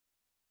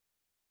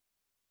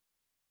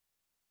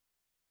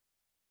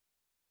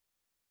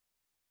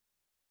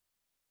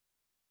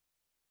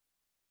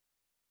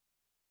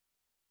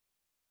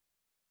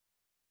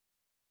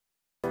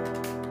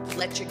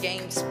Let your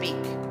game speak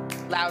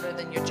louder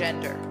than your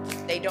gender.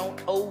 They don't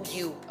owe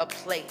you a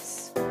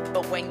place,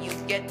 but when you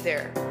get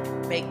there,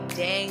 make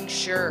dang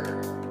sure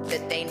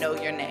that they know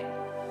your name.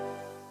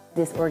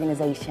 This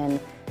organization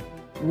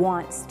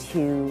wants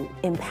to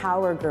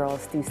empower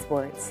girls through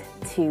sports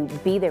to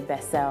be their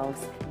best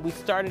selves. We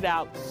started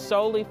out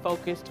solely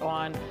focused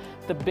on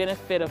the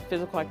benefit of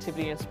physical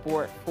activity in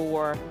sport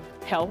for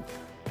health,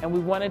 and we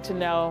wanted to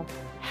know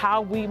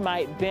how we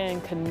might then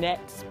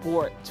connect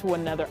sport to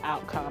another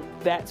outcome.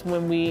 That's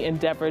when we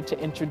endeavored to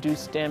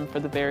introduce STEM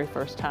for the very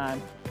first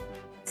time.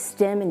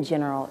 STEM in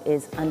general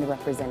is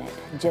underrepresented,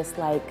 just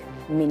like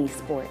many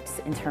sports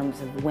in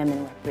terms of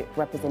women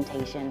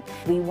representation.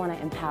 We want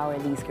to empower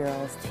these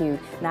girls to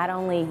not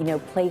only,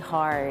 play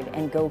hard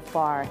and go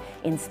far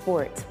in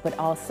sports, but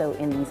also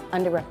in these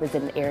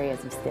underrepresented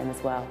areas of STEM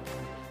as well.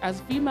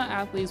 As female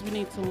athletes, we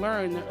need to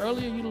learn. The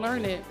earlier you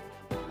learn it,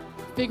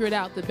 figure it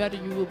out, the better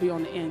you will be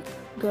on the end.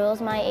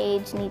 Girls my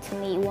age need to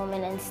meet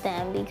women in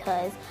STEM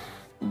because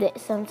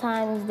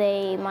sometimes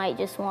they might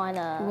just want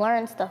to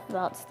learn stuff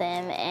about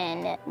STEM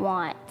and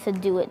want to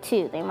do it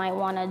too. They might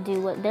want to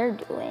do what they're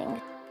doing.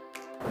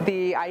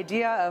 The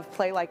idea of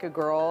Play Like a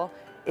Girl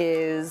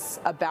is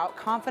about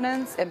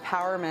confidence,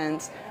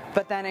 empowerment,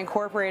 but then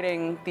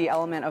incorporating the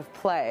element of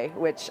play,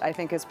 which I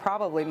think is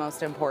probably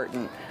most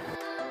important.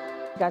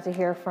 Got to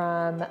hear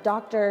from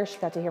doctors, she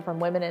got to hear from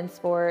women in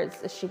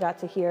sports, she got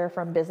to hear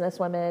from business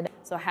women.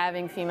 So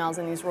having females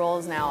in these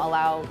roles now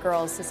allow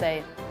girls to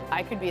say,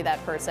 I could be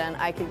that person,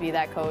 I could be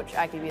that coach,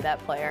 I could be that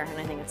player, and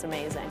I think it's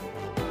amazing.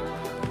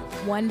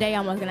 One day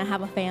I was gonna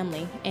have a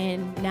family,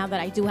 and now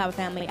that I do have a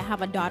family, I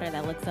have a daughter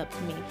that looks up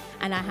to me,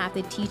 and I have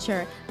to teach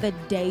her the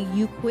day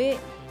you quit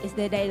is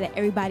the day that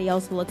everybody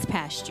else looks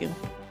past you.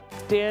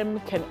 STEM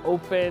can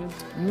open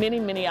many,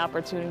 many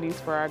opportunities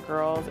for our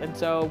girls, and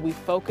so we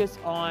focus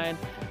on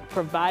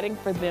providing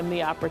for them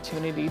the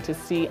opportunity to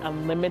see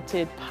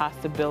unlimited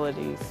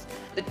possibilities.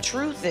 The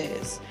truth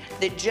is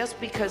that just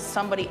because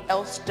somebody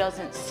else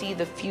doesn't see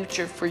the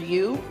future for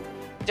you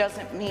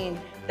doesn't mean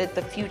that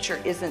the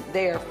future isn't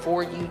there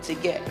for you to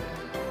get.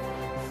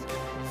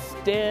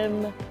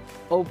 STEM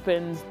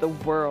opens the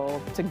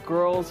world to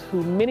girls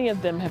who, many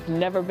of them, have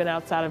never been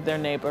outside of their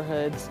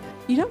neighborhoods.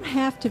 You don't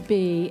have to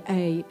be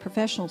a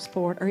professional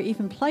sport or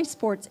even play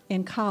sports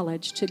in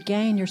college to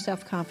gain your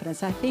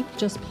self-confidence. I think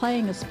just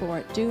playing a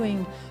sport,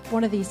 doing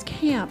one of these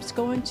camps,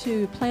 going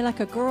to Play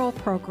Like a Girl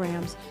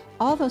programs,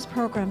 all those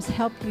programs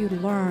help you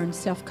learn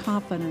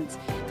self-confidence.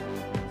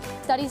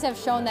 Studies have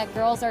shown that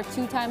girls are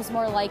 2 times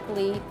more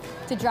likely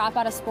to drop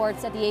out of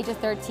sports at the age of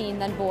 13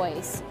 than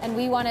boys. And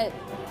we want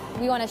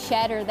to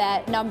shatter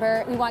that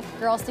number. We want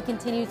girls to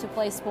continue to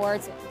play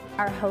sports.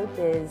 Our hope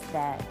is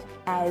that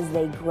as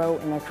they grow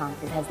in their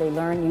confidence, as they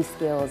learn new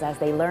skills, as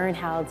they learn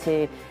how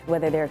to,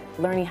 whether they're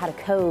learning how to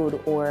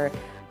code or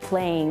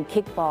playing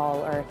kickball,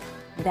 or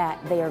that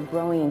they are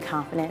growing in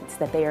confidence,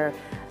 that they are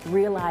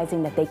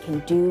realizing that they can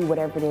do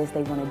whatever it is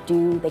they want to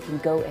do, they can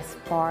go as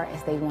far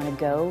as they want to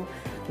go,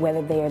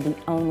 whether they are the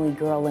only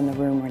girl in the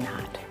room or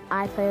not.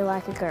 I play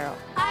like a girl.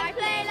 I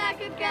play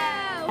like a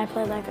girl. I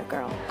play like a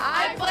girl.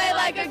 I play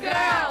like a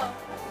girl.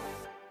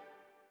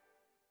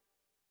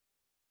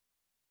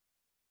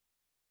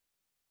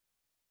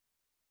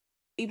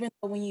 Even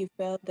though when you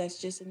fail, that's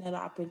just another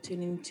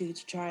opportunity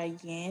to try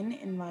again,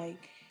 and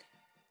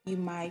you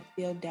might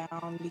feel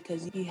down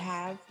because you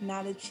have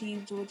not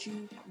achieved what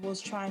you was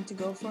trying to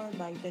go for,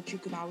 that you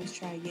can always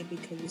try again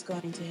because it's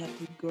going to help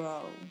you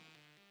grow.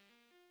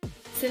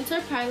 Since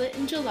our pilot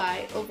in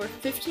July, over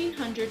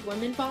 1,500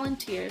 women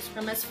volunteers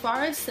from as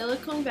far as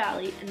Silicon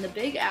Valley and the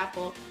Big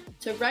Apple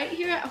to right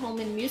here at home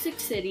in Music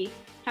City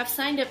have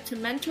signed up to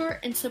mentor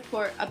and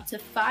support up to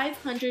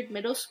 500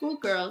 middle school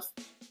girls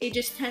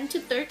ages 10 to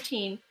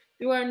 13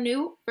 through our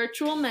new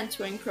virtual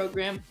mentoring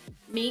program,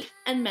 Meet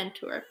and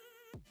Mentor.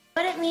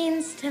 What it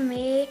means to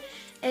me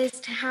is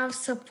to have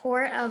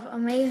support of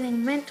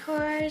amazing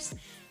mentors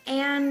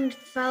and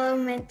fellow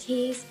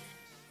mentees.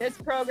 This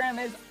program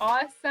is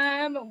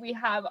awesome. We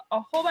have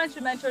a whole bunch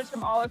of mentors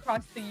from all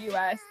across the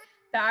U.S.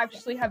 that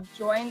actually have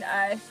joined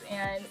us,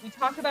 and we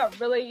talk about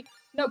really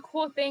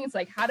cool things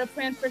like how to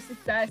plan for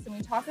success, and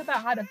we talk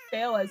about how to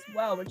fail as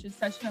well, which is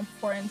such an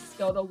important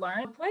skill to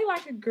learn. Play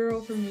Like a Girl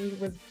for me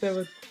was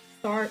the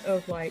start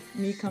of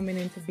me coming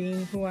into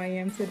being who I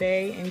am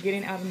today and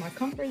getting out of my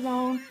comfort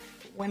zone.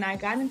 When I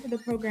got into the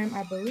program,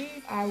 I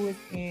believe I was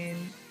in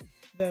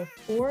the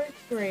 4th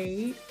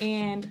grade,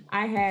 and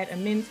I had a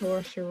mentor,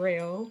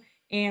 Sherelle,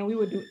 and we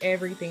would do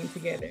everything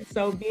together.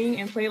 So being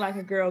in Play Like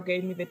a Girl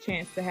gave me the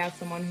chance to have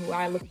someone who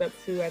I looked up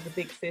to as a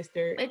big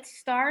sister. It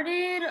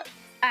started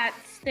at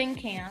STEM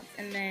camp,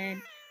 and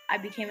then I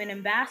became an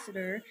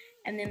ambassador.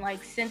 And then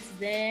since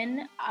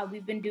then,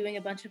 we've been doing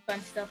a bunch of fun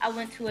stuff. I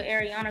went to an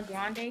Ariana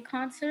Grande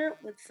concert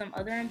with some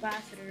other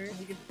ambassadors.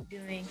 We've been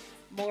doing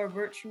more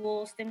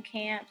virtual STEM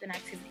camps and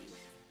activities.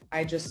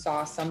 I just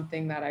saw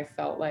something that I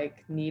felt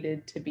like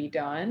needed to be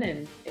done,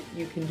 and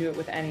you can do it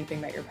with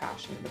anything that you're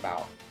passionate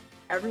about.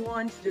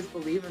 everyone to just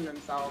believe in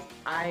themselves.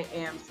 I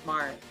am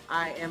smart.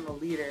 I am a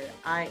leader.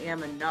 I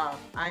am enough.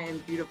 I am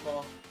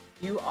beautiful.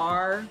 You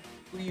are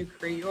who you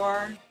create you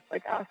are.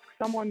 Like, ask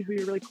someone who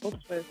you're really close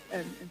with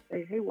and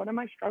say, hey, what am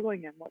I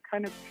struggling in? What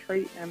kind of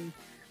trait am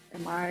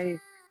I,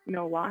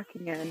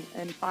 lacking in?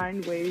 And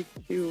find ways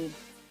to,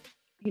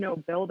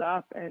 build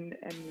up and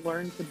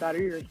learn to better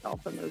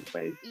yourself in those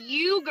ways.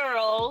 You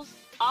girls,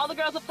 all the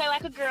girls that play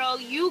like a girl,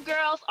 you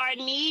girls are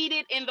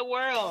needed in the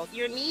world.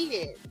 You're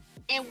needed.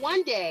 And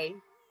one day,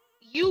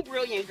 you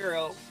brilliant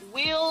girl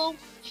will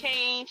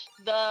change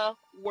the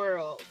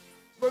world.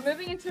 We're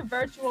moving into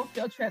virtual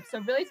field trips, so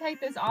really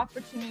take this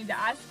opportunity to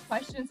ask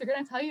questions. They're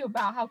going to tell you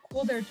about how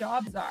cool their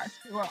jobs are.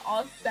 We're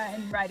all set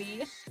and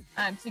ready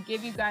to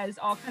give you guys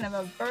all kind of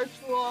a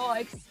virtual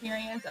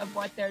experience of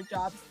what their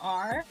jobs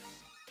are.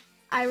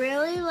 I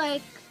really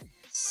like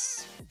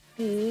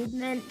speed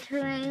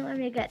mentoring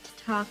when we get to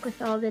talk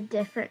with all the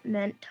different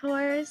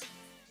mentors.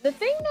 The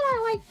thing that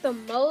I liked the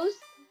most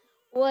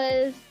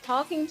was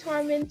talking to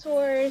our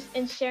mentors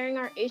and sharing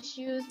our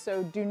issues.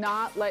 So do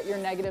not let your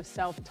negative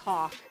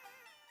self-talk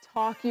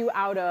talk you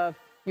out of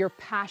your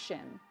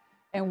passion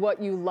and what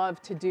you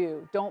love to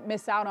do. Don't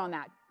miss out on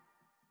that.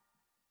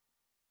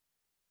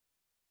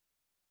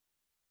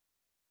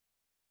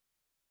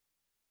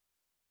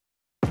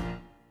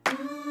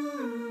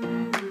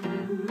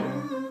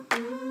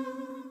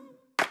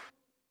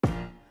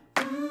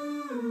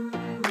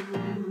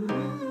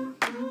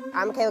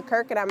 I'm Kayla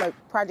Kirk, and I'm a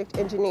project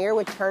engineer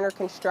with Turner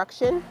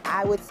Construction.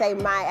 I would say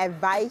my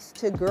advice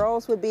to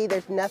girls would be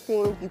there's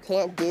nothing you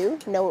can't do.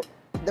 No,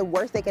 the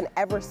worst they can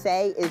ever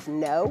say is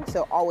no,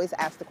 so always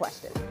ask the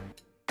question.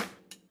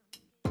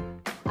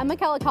 I'm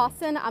Michaela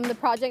Costin. I'm the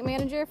project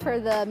manager for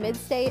the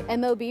Mid-State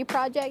MOB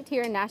project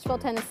here in Nashville,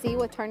 Tennessee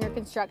with Turner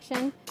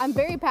Construction. I'm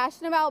very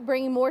passionate about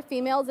bringing more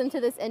females into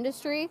this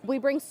industry. We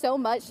bring so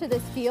much to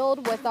this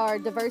field with our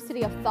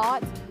diversity of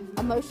thought,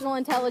 emotional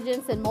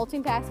intelligence, and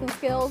multitasking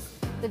skills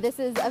that this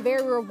is a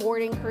very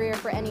rewarding career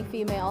for any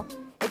female.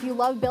 If you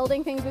love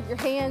building things with your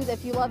hands,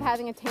 if you love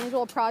having a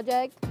tangible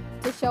project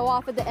to show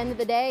off at the end of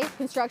the day,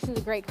 construction is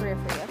a great career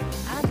for you.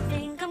 I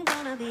think I'm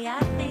gonna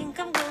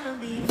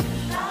be.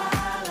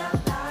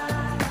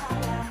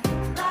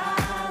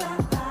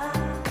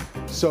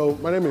 So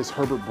my name is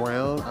Herbert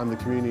Brown. I'm the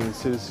Community and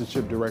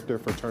Citizenship Director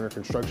for Turner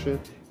Construction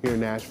here in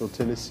Nashville,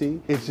 Tennessee.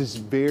 It's just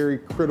very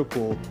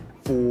critical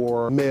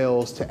for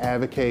males to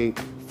advocate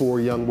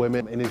for young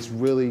women, and it's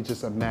really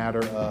just a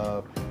matter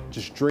of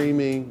just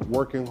dreaming,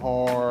 working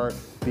hard,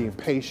 being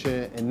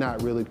patient, and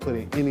not really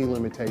putting any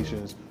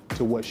limitations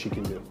to what she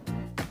can do.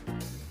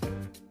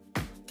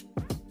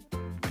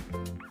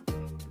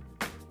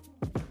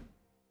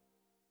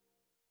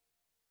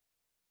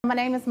 My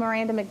name is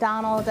Miranda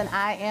McDonald, and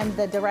I am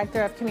the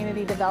Director of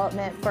Community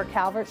Development for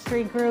Calvert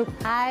Street Group.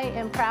 I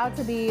am proud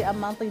to be a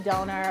monthly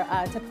donor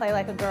to Play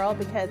Like a Girl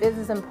because it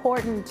is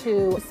important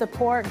to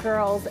support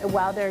girls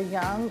while they're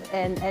young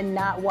and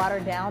not water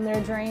down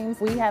their dreams.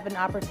 We have an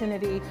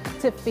opportunity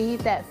to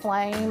feed that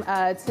flame,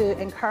 to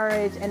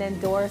encourage and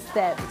endorse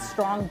that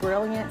strong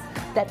brilliance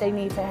that they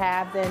need to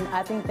have. Then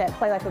I think that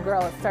Play Like a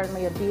Girl is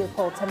certainly a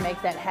vehicle to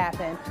make that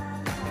happen.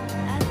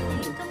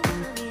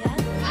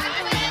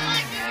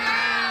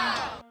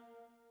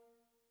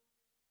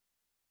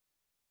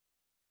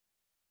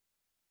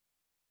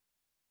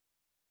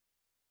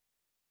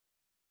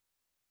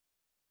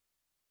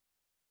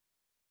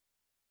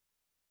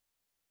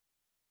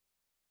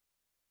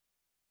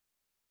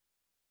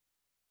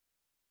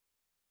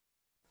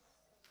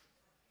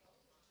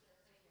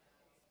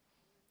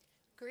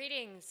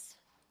 Greetings.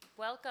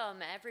 Welcome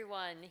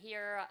everyone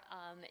here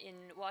in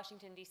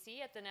Washington,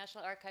 D.C. at the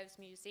National Archives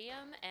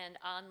Museum and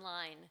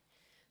online.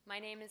 My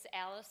name is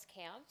Alice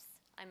Camps.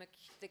 I'm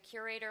the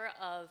curator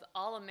of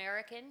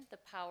All-American, The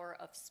Power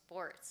of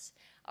Sports,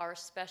 our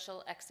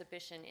special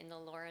exhibition in the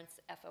Lawrence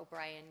F.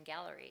 O'Brien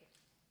Gallery.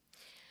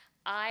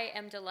 I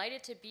am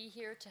delighted to be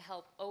here to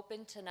help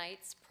open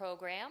tonight's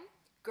program,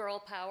 Girl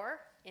Power,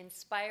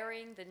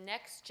 Inspiring the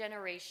Next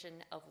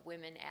Generation of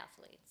Women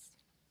Athletes.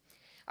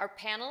 Our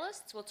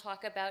panelists will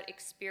talk about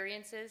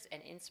experiences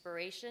and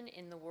inspiration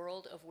in the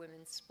world of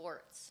women's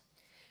sports,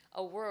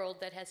 a world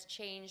that has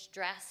changed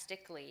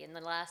drastically in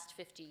the last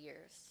 50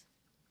 years.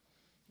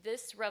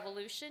 This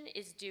revolution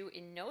is due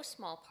in no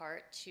small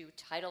part to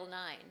Title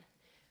IX,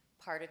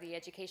 part of the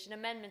Education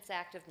Amendments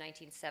Act of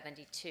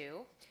 1972,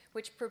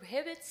 which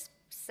prohibits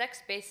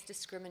sex-based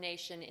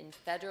discrimination in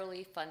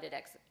federally funded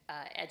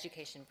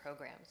education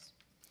programs.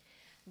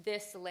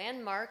 This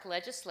landmark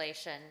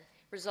legislation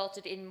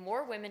resulted in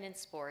more women in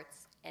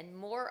sports and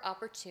more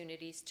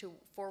opportunities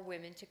for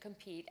women to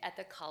compete at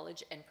the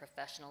college and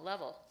professional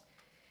level.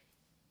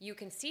 You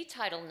can see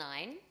Title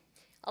IX,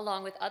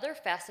 along with other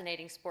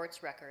fascinating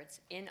sports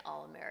records, in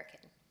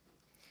All-American.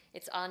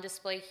 It's on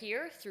display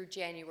here through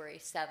January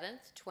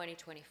 7th,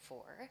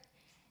 2024,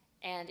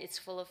 and it's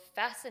full of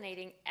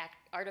fascinating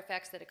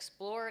artifacts that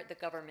explore the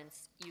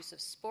government's use of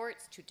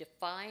sports to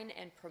define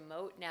and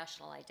promote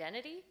national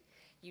identity,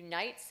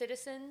 unite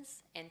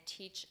citizens, and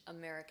teach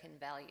American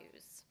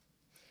values.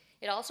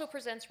 It also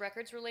presents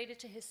records related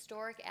to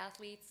historic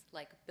athletes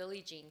like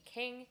Billie Jean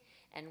King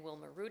and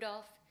Wilma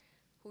Rudolph,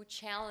 who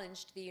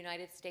challenged the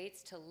United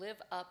States to live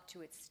up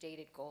to its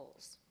stated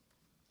goals.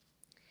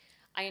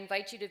 I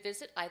invite you to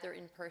visit either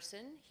in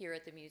person here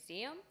at the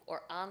museum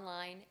or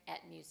online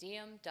at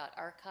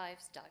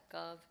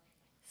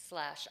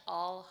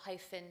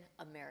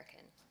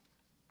museum.archives.gov/all-American.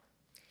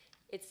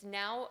 It's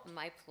now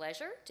my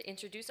pleasure to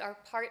introduce our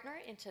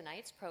partner in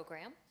tonight's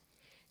program,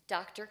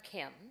 Dr.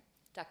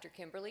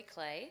 Kimberly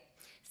Clay,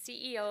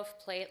 CEO of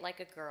Play It Like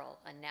a Girl,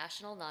 a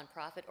national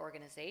nonprofit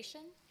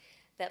organization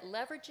that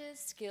leverages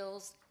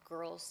skills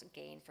girls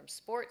gain from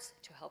sports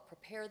to help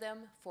prepare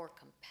them for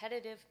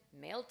competitive,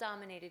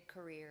 male-dominated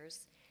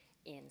careers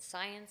in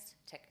science,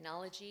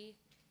 technology,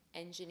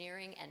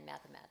 engineering, and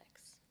mathematics.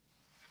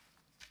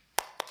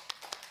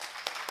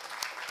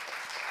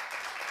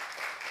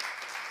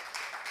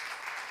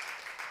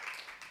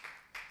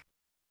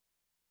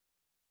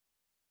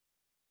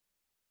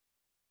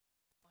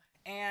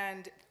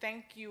 And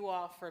thank you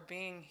all for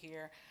being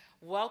here.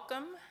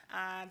 Welcome.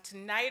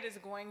 Tonight is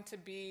going to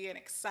be an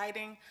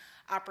exciting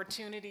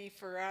opportunity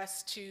for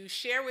us to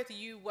share with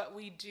you what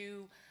we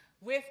do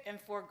with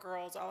and for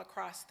girls all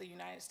across the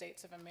United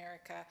States of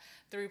America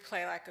through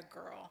Play Like a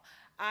Girl.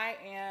 I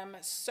am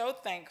so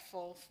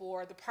thankful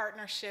for the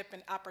partnership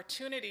and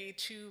opportunity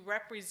to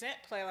represent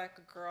Play Like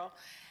a Girl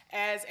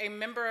as a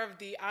member of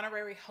the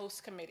Honorary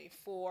Host Committee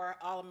for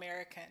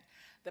All-American,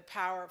 the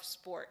Power of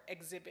Sport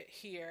exhibit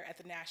here at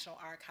the National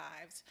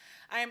Archives.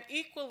 I am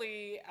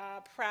equally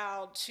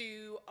proud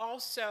to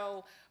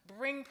also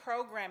bring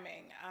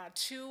programming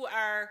to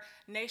our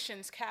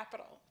nation's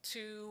capital,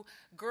 to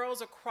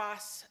girls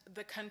across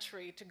the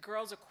country, to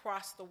girls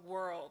across the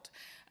world,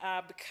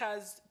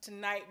 because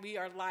tonight we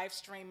are live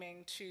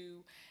streaming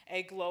to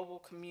a global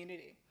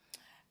community.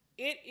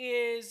 It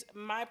is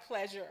my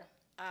pleasure,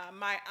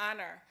 my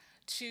honor,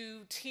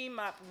 to team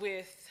up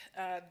with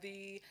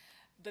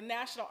the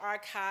National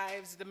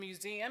Archives, the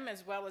museum,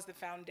 as well as the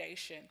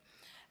foundation,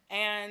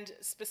 and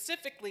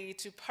specifically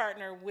to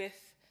partner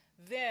with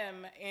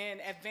them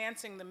in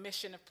advancing the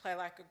mission of Play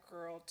Like a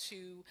Girl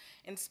to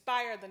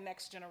inspire the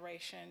next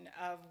generation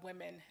of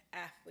women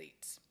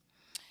athletes.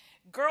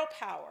 Girl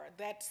Power,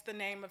 that's the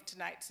name of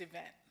tonight's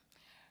event.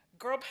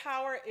 Girl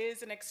Power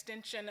is an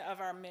extension of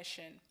our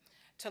mission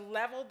to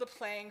level the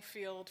playing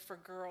field for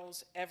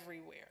girls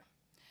everywhere.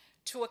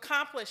 To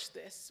accomplish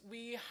this,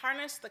 we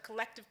harness the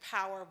collective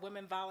power of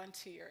women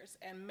volunteers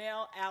and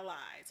male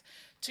allies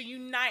to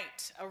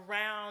unite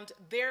around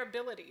their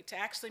ability to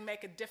actually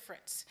make a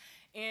difference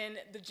in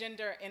the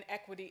gender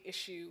inequity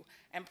issue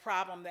and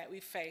problem that we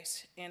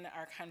face in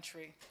our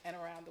country and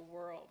around the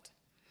world.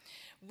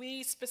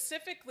 We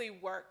specifically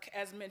work,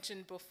 as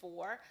mentioned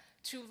before,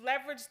 to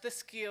leverage the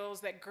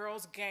skills that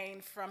girls gain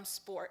from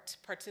sport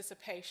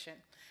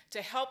participation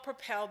to help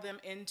propel them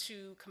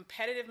into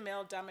competitive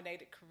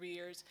male-dominated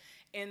careers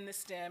in the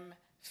STEM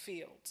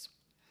fields.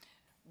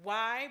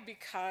 Why?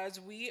 Because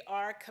we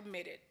are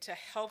committed to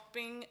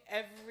helping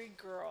every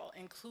girl,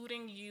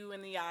 including you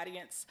in the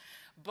audience,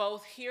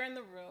 both here in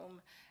the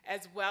room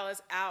as well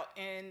as out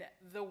in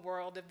the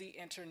world of the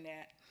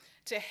internet,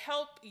 to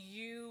help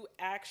you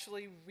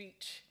actually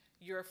reach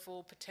your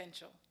full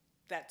potential.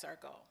 That's our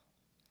goal.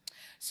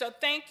 So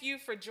thank you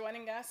for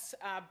joining us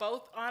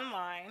both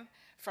online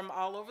from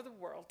all over the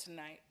world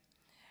tonight,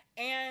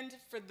 and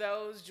for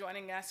those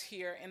joining us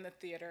here in the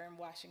theater in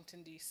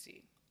Washington,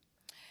 D.C.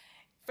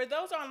 For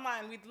those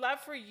online, we'd love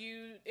for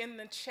you in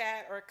the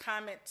chat or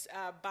comments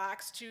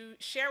box to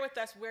share with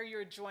us where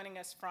you're joining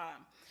us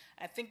from.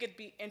 I think it'd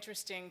be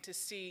interesting to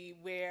see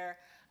where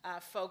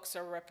folks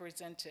are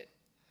represented.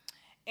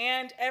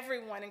 And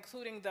everyone,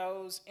 including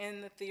those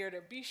in the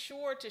theater, be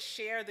sure to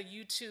share the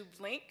YouTube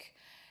link,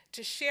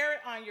 to share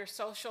it on your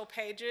social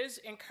pages.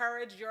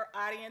 Encourage your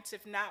audience,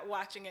 if not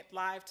watching it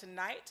live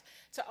tonight,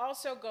 to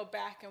also go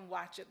back and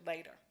watch it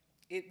later.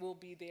 It will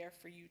be there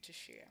for you to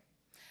share.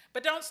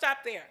 But don't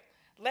stop there.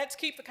 Let's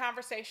keep the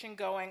conversation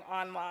going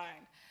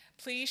online.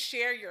 Please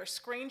share your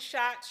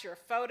screenshots, your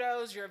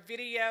photos, your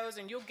videos,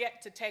 and you'll get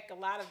to take a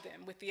lot of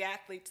them with the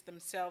athletes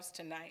themselves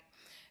tonight.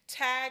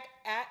 Tag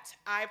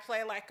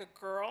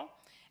 @IPlayLikeAGirl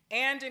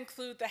and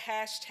include the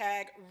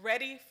hashtag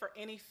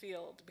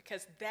 #ReadyForAnyField,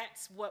 because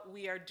that's what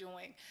we are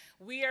doing.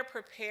 We are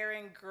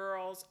preparing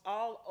girls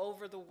all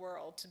over the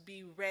world to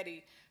be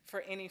ready for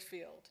any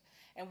field.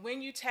 And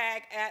when you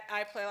tag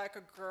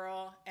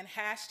 @IPlayLikeAGirl and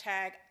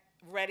hashtag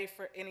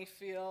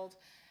 #ReadyForAnyField,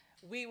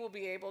 we will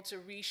be able to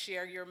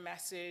reshare your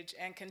message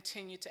and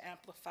continue to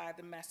amplify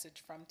the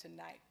message from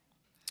tonight.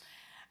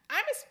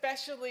 I'm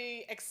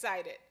especially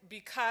excited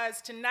because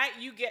tonight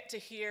you get to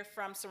hear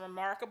from some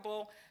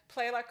remarkable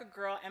Play Like a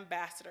Girl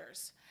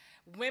ambassadors,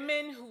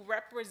 women who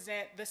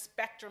represent the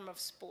spectrum of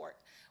sport,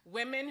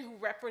 women who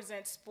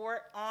represent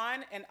sport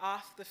on and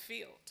off the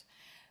field.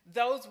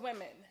 Those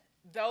women,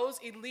 those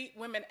elite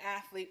women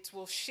athletes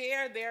will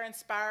share their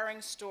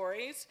inspiring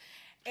stories,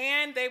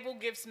 and they will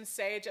give some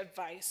sage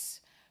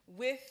advice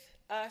with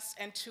us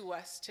and to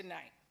us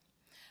tonight.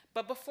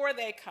 But before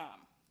they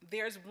come,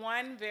 there's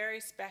one very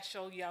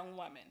special young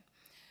woman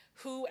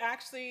who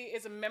actually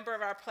is a member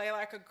of our Play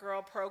Like a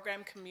Girl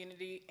program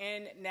community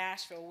in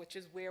Nashville, which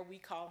is where we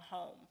call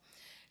home.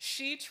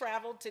 She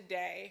traveled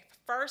today,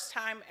 first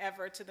time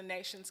ever, to the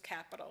nation's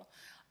capital,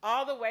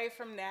 all the way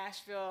from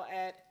Nashville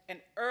at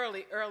an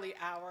early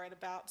hour at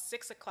about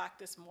 6 o'clock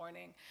this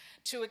morning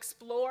to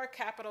explore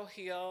Capitol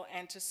Hill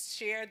and to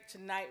share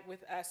tonight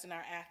with us and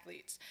our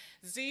athletes.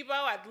 Zebo,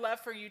 I'd love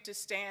for you to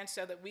stand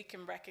so that we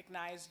can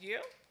recognize you.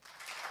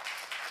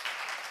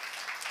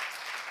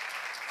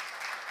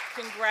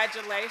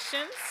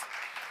 Congratulations.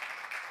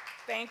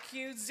 Thank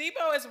you.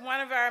 Zebo is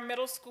one of our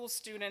middle school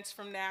students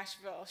from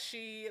Nashville.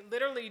 She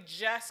literally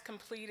just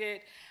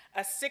completed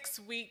a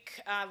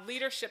 6-week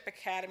leadership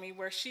academy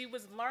where she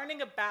was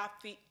learning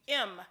about the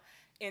M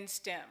in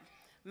STEM,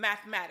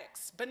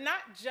 mathematics, but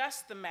not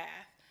just the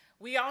math.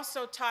 We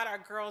also taught our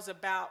girls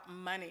about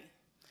money,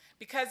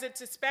 because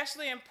it's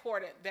especially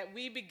important that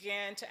we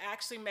begin to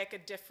actually make a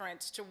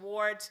difference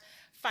towards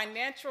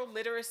financial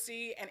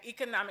literacy and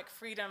economic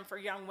freedom for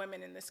young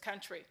women in this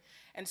country.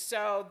 And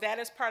so that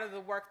is part of the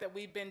work that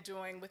we've been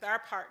doing with our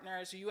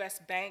partners,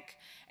 US Bank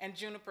and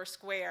Juniper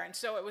Square. And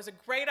so it was a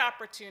great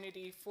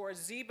opportunity for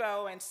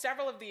Zebo and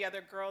several of the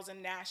other girls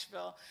in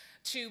Nashville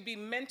to be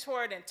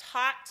mentored and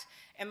taught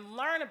and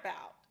learn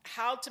about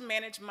how to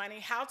manage money,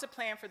 how to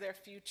plan for their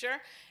future,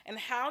 and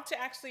how to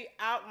actually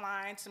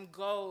outline some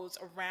goals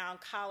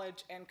around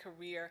college and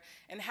career,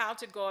 and how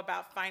to go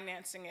about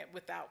financing it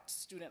without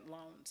student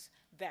loans.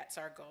 That's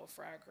our goal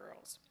for our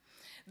girls.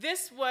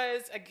 This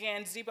was,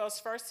 again, Zebo's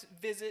first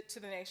visit to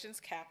the nation's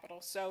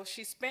capital, so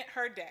she spent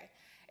her day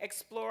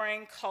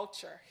exploring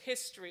culture,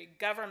 history,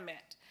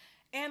 government,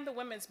 and the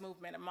women's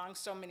movement, among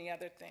so many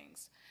other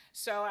things.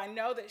 So I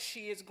know that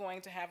she is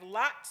going to have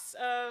lots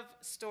of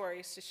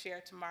stories to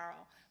share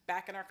tomorrow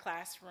back in our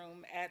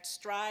classroom at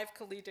Strive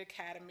Collegiate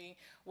Academy,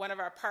 one of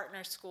our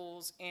partner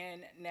schools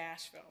in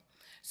Nashville.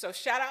 So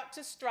shout out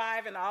to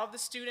Strive and all the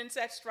students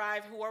at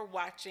Strive who are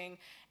watching,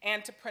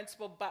 and to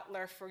Principal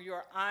Butler for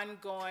your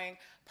ongoing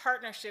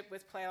partnership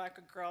with Play Like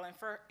a Girl and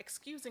for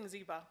excusing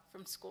Zebo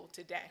from school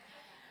today.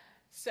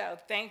 So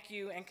thank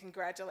you and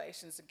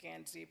congratulations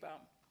again, Zebo.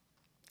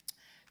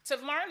 To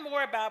learn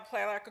more about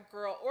Play Like a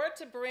Girl or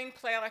to bring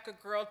Play Like a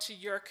Girl to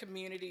your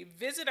community,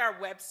 visit our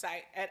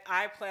website at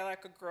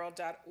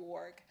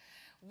iplaylikeagirl.org.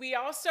 We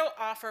also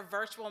offer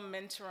virtual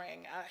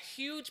mentoring. A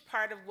huge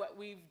part of what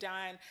we've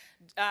done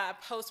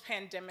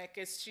post-pandemic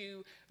is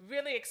to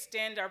really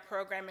extend our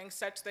programming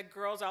such that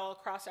girls all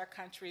across our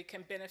country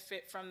can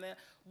benefit from the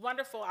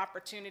wonderful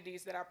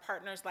opportunities that our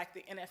partners like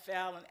the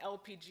NFL and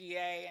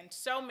LPGA and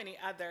so many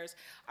others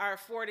are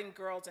affording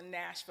girls in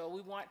Nashville. We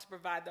want to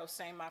provide those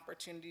same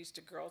opportunities to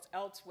girls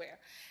elsewhere.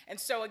 And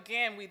so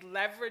again, we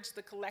leverage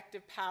the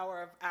collective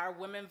power of our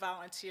women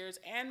volunteers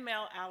and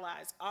male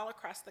allies all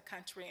across the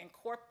country in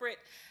corporate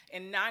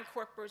and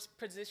non-corporate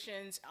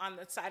positions on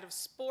the side of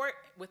sport,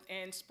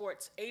 within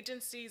sports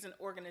agencies and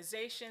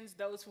organizations,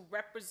 those who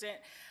represent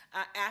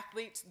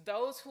athletes,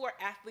 those who are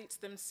athletes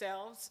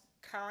themselves,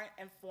 current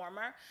and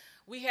former.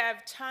 We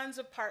have tons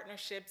of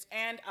partnerships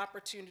and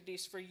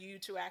opportunities for you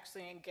to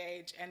actually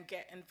engage and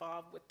get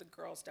involved with the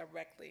girls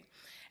directly.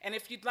 And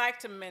if you'd like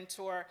to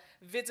mentor,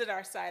 visit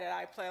our site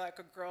at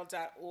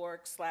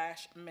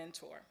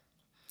iplaylikeagirl.org/mentor.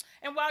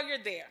 And while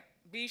you're there,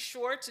 be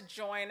sure to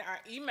join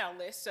our email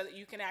list so that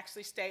you can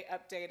actually stay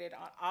updated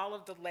on all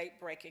of the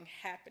late-breaking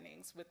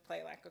happenings with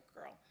Play Like a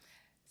Girl.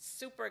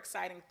 Super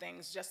exciting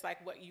things, just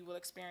like what you will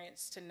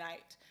experience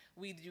tonight.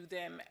 We do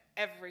them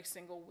every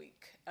single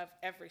week of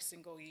every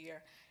single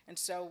year. And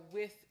so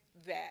with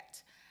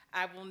that,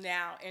 I will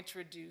now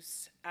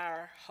introduce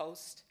our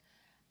host,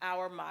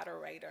 our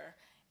moderator,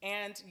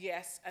 and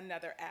yes,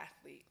 another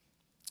athlete.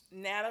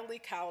 Natalie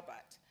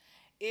Kalibat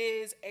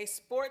is a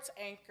sports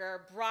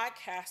anchor,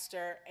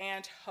 broadcaster,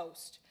 and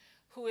host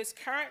who is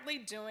currently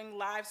doing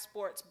live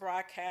sports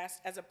broadcasts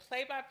as a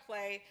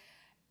play-by-play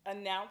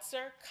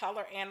announcer,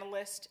 color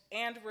analyst,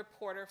 and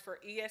reporter for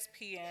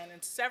ESPN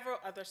and several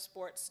other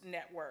sports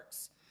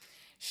networks.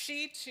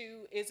 She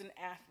too is an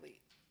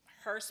athlete.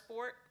 Her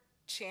sport,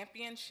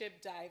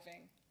 championship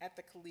diving at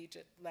the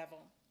collegiate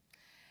level.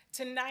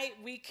 Tonight,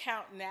 we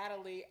count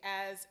Natalie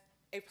as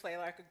a Play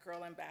Like a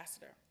Girl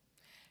ambassador.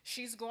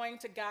 She's going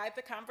to guide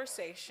the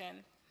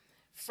conversation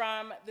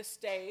from the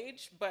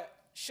stage, but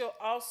she'll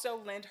also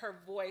lend her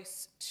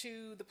voice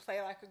to the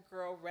Play Like a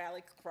Girl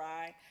rally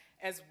cry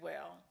as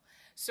well.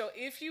 So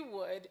if you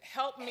would,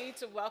 help me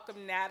to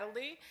welcome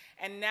Natalie,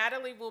 and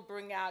Natalie will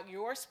bring out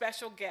your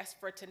special guest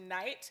for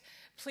tonight.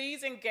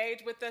 Please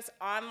engage with us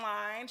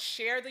online,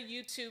 share the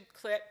YouTube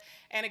clip,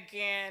 and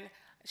again,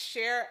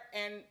 share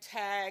and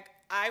tag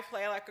I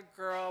Play Like a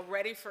Girl,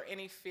 ready for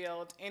any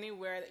field,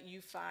 anywhere that you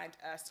find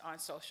us on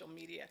social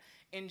media.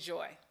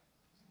 Enjoy.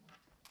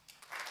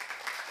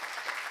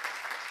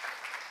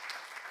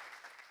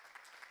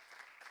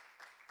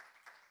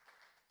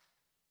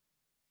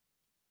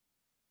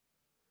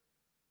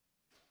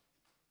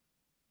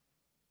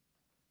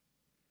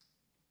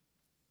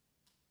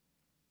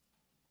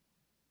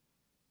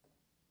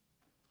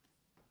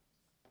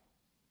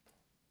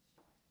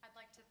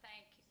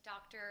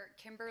 Dr.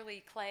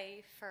 Kimberly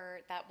Clay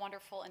for that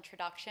wonderful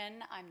introduction.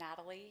 I'm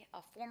Natalie,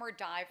 a former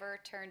diver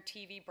turned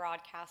TV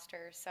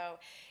broadcaster, so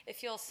it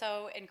feels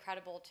so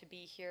incredible to be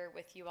here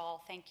with you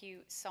all. Thank you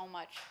so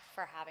much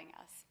for having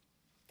us.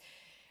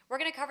 We're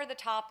going to cover the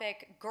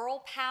topic,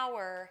 Girl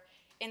Power,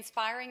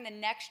 Inspiring the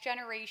Next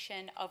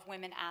Generation of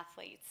Women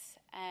Athletes.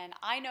 And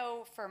I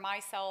know for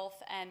myself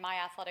and my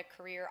athletic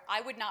career, I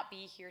would not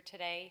be here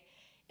today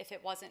if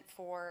it wasn't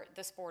for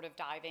the sport of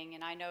diving.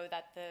 And I know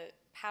that the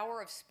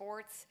power of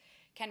sports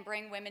can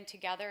bring women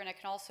together, and it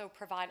can also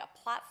provide a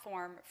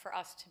platform for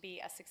us to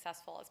be as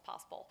successful as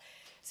possible.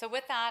 So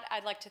with that,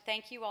 I'd like to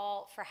thank you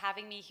all for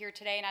having me here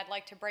today, and I'd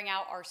like to bring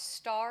out our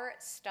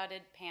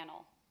star-studded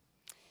panel.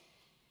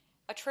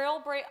 A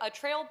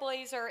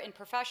trailblazer in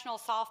professional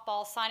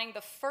softball, signing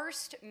the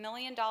first $1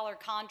 million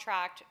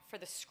contract for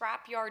the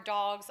Scrapyard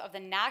Dogs of the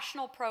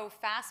National Pro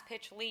Fast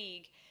Pitch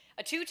League,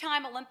 a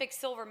two-time Olympic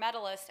silver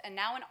medalist, and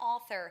now an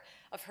author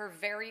of her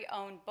very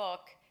own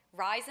book,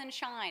 Rise and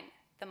Shine,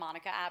 the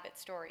Monica Abbott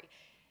story.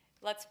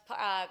 Let's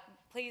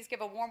please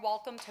give a warm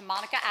welcome to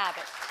Monica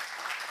Abbott.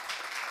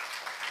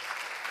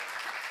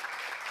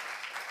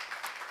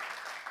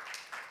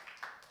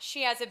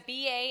 She has a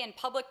BA in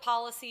public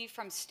policy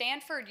from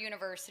Stanford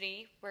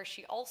University, where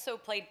she also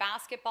played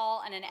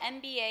basketball, and an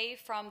MBA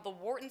from the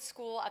Wharton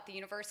School at the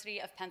University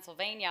of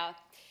Pennsylvania.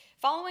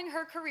 Following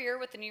her career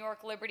with the New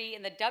York Liberty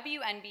in the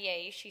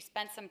WNBA, she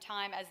spent some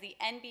time as the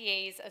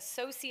NBA's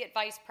Associate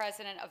Vice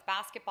President of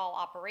Basketball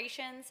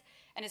Operations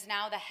and is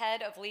now the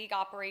head of league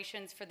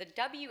operations for the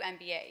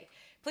WNBA.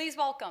 Please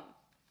welcome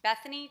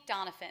Bethany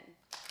Donaphin.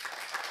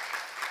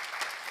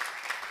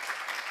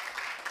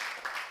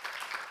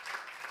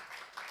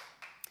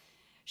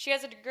 She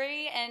has a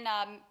degree in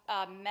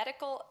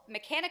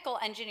mechanical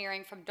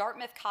engineering from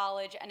Dartmouth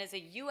College and is a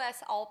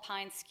U.S.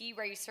 alpine ski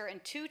racer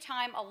and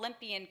two-time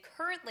Olympian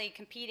currently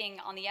competing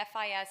on the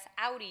FIS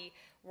Audi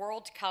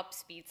World Cup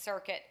Speed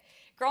Circuit.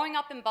 Growing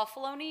up in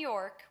Buffalo, New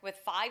York,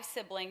 with 5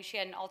 siblings, she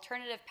had an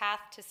alternative path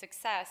to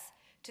success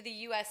to the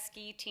U.S.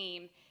 ski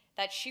team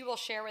that she will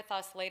share with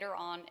us later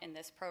on in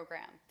this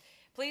program.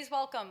 Please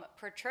welcome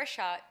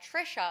Patricia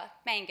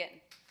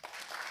Mangan.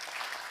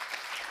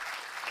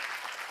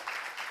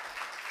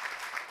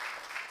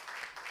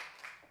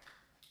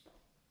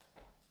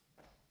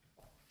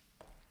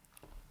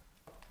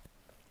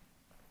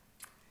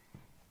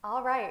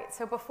 All right,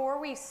 so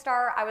before we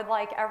start, I would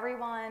like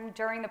everyone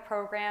during the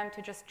program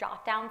to just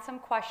jot down some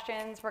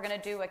questions. We're gonna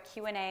do a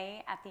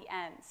Q&A at the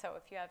end. So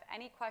if you have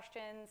any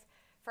questions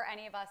for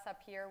any of us up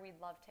here, we'd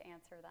love to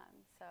answer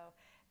them. So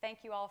thank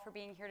you all for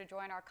being here to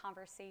join our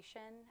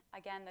conversation.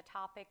 Again, the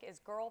topic is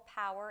Girl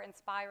Power,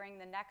 Inspiring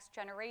the Next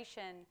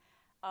Generation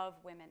of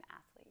Women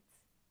Athletes.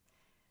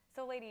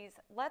 So ladies,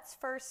 let's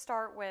first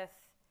start with,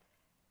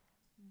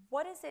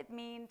 what does it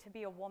mean to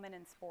be a woman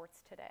in sports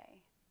today?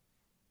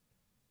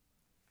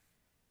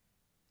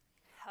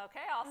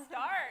 Okay, I'll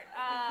start.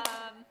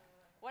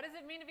 What does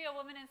it mean to be a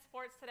woman in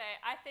sports today?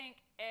 I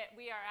think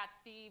we are at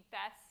the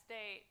best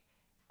state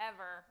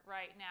ever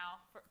right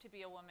now to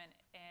be a woman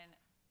in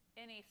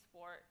any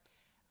sport.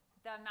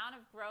 The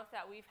amount of growth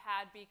that we've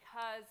had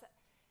because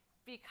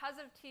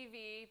of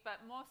TV,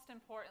 but most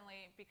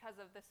importantly, because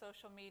of the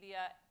social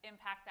media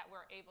impact that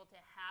we're able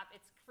to have.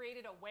 It's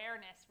created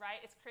awareness,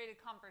 right? It's created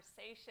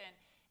conversation.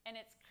 And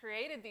it's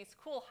created these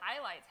cool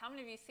highlights. How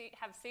many of you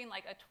have seen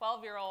like a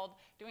 12-year-old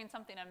doing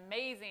something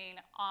amazing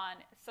on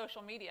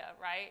social media,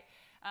 right?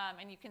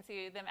 And you can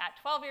see them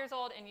at 12 years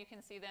old and you can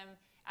see them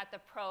at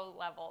the pro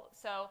level.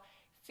 So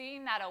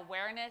seeing that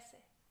awareness,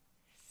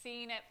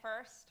 seeing it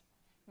first,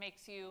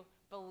 makes you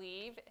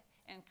believe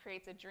and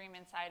creates a dream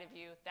inside of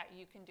you that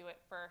you can do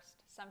it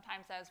first.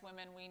 Sometimes as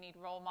women, we need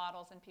role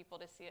models and people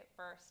to see it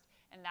first.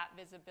 And that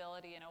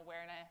visibility and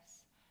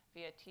awareness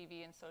via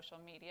TV and social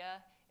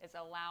media is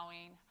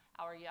allowing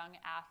our young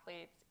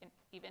athletes an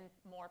even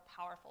more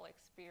powerful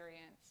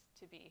experience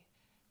to be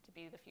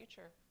the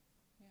future.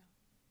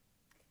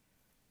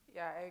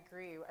 Yeah, I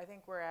agree. I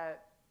think we're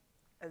at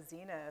a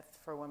zenith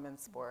for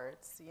women's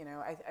sports. You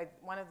know,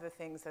 one of the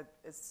things that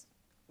is,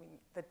 I mean,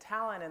 the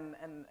talent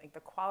and like the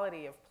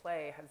quality of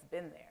play has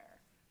been there,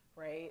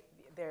 right?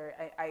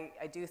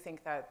 I do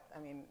think that, I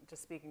mean,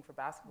 just speaking for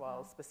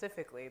basketball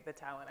specifically, the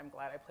talent, I'm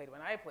glad I played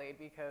when I played,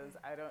 because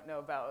I don't know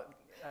about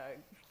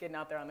getting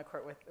out there on the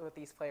court with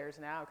these players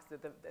now,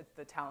 because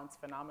the talent's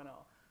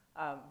phenomenal.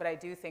 But I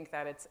do think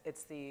that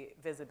it's the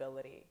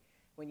visibility.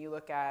 When you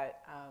look at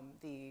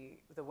the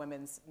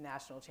women's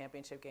national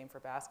championship game for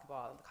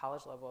basketball at the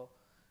college level,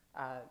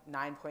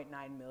 9.9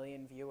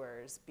 million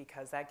viewers,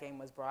 because that game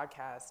was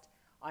broadcast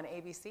on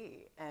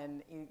ABC.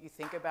 And you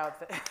think about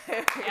the...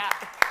 Yeah.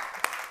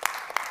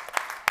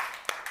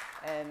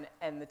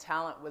 And the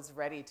talent was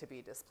ready to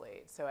be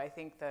displayed. So I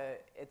think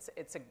that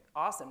it's an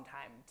awesome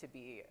time to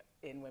be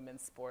in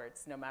women's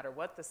sports, no matter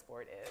what the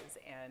sport is.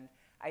 And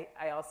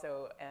I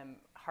also am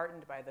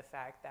heartened by the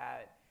fact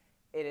that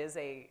it is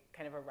a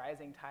kind of a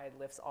rising tide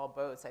lifts all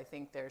boats. I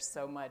think there's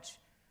so much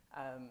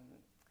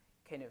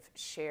kind of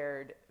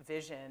shared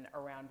vision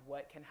around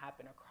what can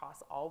happen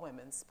across all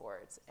women's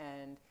sports.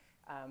 And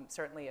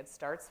Certainly it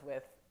starts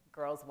with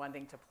girls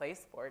wanting to play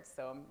sports,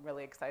 so I'm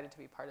really excited to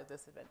be part of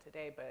this event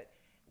today, but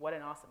what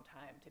an awesome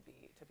time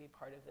to be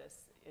part of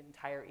this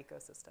entire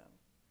ecosystem.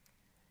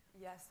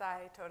 Yes,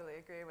 I totally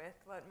agree with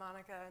what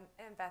Monica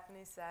and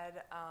Bethany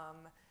said.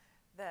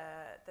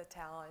 The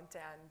talent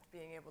and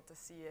being able to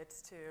see it,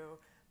 to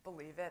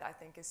believe it, I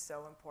think is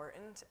so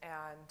important.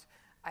 And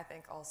I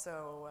think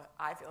also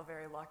I feel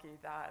very lucky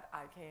that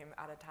I came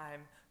at a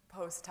time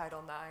post Title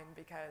IX,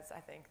 because I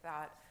think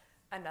that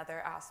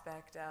another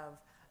aspect of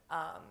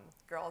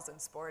girls in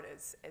sport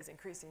is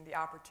increasing the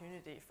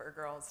opportunity for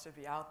girls to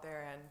be out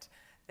there, and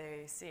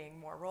they're seeing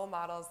more role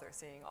models. They're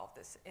seeing all of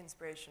this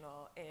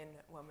inspirational in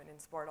women in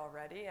sport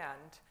already,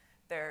 and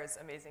there's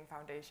amazing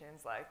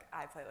foundations like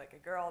I Play Like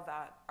a Girl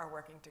that are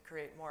working to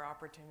create more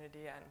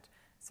opportunity. And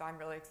so I'm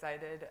really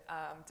excited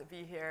to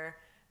be here,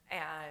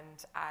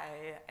 and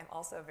I am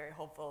also very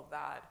hopeful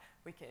that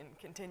we can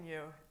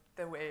continue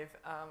the wave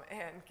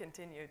and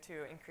continue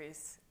to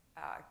increase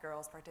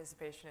girls'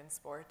 participation in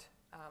sport,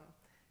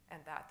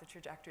 and that the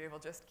trajectory will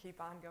just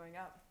keep on going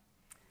up.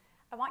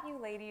 I want you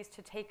ladies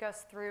to take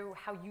us through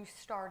how you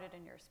started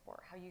in your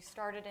sport, how you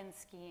started in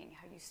skiing,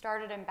 how you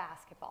started in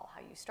basketball,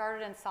 how you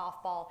started in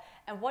softball,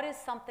 and what is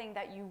something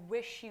that you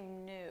wish you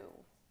knew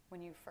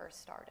when you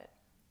first started?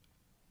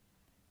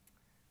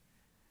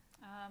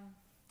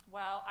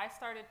 Well, I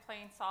started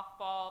playing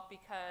softball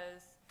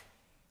because,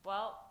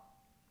 well,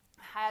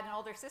 I had an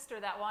older sister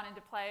that wanted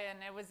to play, and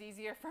it was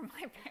easier for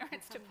my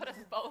parents to put us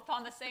both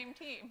on the same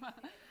team.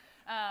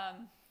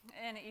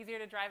 And easier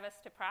to drive us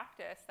to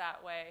practice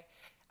that way.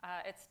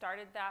 It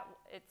started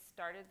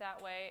that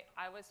way.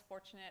 I was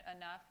fortunate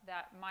enough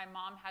that my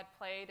mom had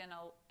played in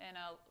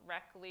a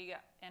rec league,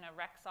 in a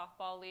rec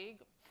softball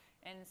league,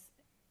 and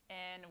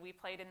we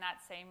played in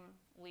that same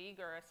league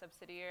or a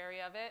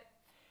subsidiary of it.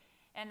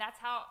 And that's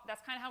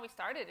kind of how we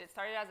started. It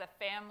started as a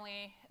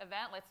family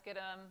event. Let's get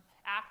them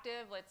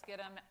active. Let's get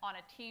them on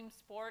a team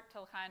sport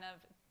to kind of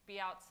be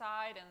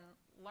outside and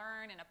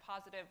learn in a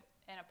positive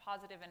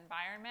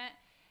environment.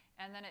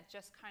 And then it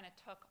just kind of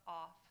took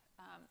off.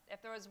 If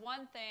there was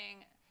one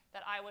thing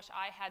that I wish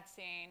I had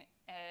seen,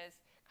 is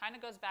kind of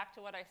goes back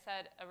to what I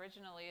said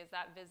originally, is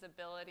that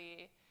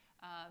visibility,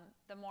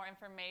 the more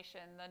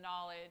information, the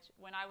knowledge.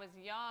 When I was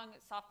young,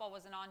 softball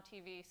wasn't on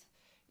TV.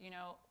 You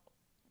know,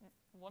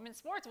 women's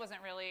sports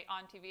wasn't really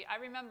on TV. I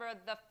remember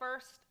the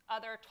first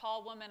other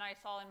tall woman I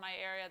saw in my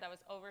area that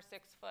was over 6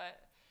 foot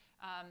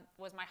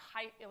was my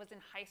it was in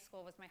high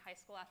school, was my high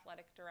school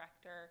athletic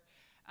director.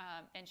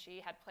 And she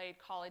had played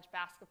college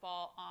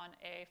basketball on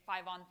a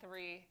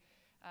 5-on-3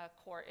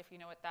 court, if you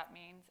know what that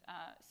means.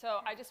 So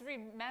I just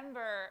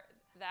remember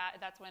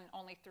that's when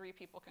only 3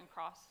 people can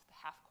cross the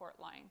half-court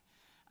line.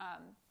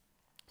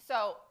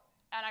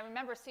 And I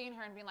remember seeing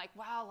her and being like,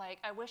 wow, like,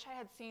 I wish I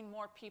had seen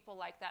more people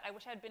like that. I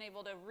wish I had been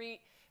able to read.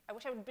 I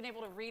wish I would have been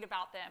able to read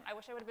about them. I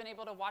wish I would have been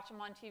able to watch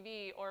them on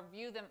TV or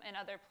view them in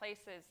other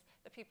places.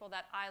 The people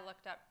that I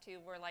looked up to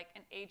were like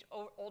an age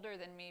older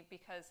than me,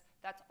 because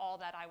that's all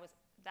that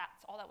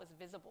was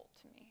visible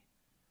to me.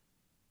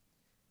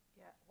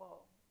 Yeah,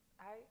 well,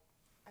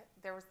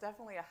 there was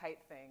definitely a height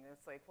thing.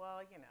 It's like, well,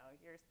 you know,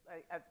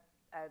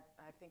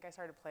 I think I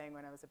started playing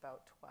when I was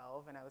about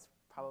 12, and I was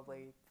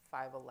probably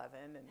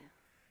 5'11", and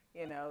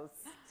you know,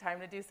 it's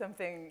time to do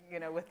something, you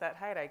know, with that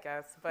height, I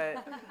guess.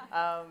 But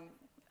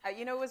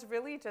you know, it was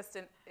really just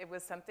it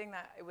was something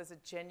that, it was a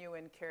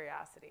genuine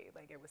curiosity.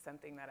 Like, it was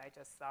something that I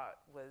just thought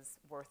was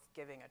worth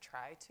giving a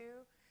try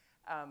to.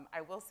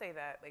 I will say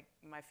that, like,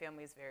 my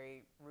family is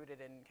very rooted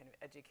in kind of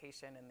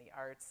education and the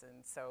arts,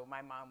 and so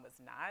my mom was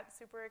not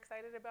super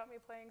excited about me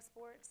playing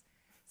sports.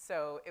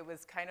 So it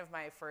was kind of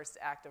my first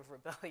act of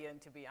rebellion,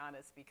 to be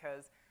honest,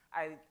 because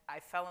I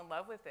fell in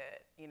love with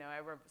it. You know, I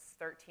was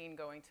 13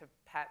 going to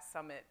Pat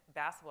Summit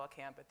basketball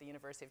camp at the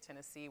University of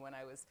Tennessee when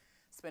I was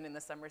spending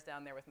the summers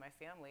down there with my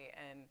family,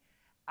 and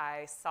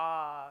I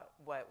saw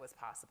what was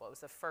possible. It was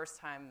the first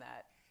time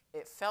that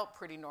it felt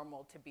pretty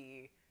normal to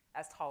be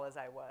as tall as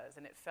I was,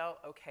 and it felt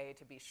okay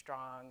to be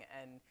strong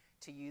and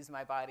to use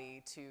my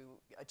body to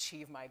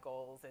achieve my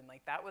goals. And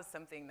like, that was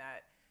something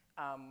that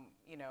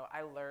you know,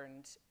 I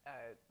learned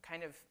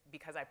kind of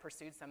because I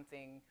pursued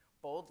something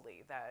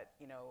boldly that,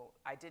 you know,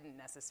 I didn't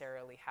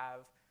necessarily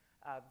have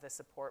the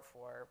support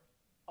for.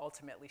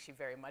 Ultimately, she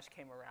very much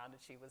came around,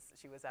 and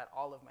she was at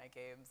all of my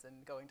games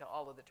and going to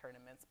all of the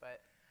tournaments.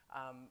 But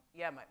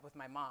yeah, with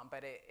my mom.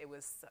 But it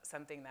was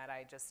something that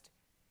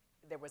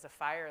there was a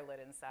fire lit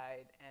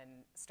inside,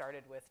 and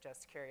started with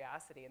just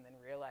curiosity, and then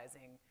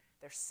realizing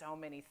there's so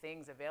many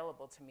things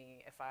available to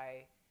me if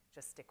I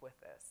just stick with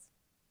this.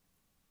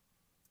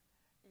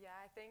 Yeah,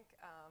 I think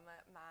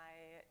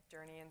my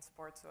journey in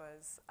sports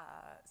was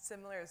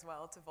similar as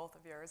well to both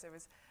of yours. It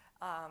was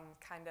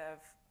kind of,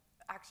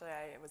 actually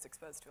I was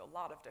exposed to a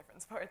lot of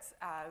different sports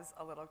as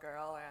a little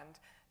girl and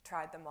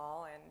tried them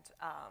all, and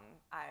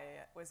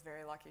I was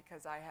very lucky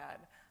because I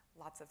had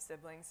lots of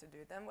siblings to do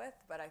them with.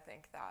 But I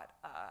think that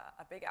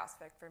a big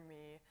aspect for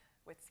me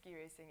with ski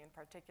racing in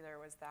particular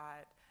was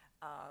that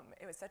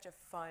it was such a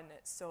fun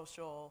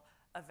social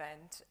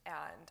event,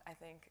 and I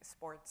think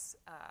sports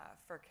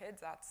for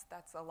kids,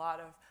 that's a lot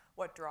of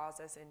what draws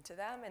us into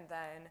them. And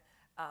then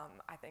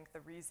I think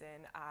the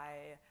reason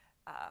I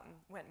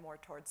went more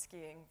towards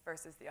skiing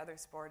versus the other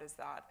sport is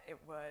that it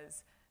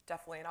was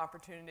definitely an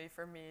opportunity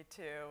for me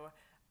to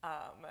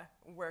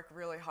work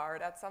really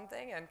hard at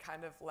something and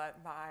kind of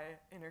let my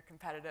inner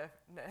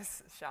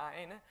competitiveness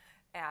shine.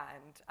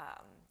 And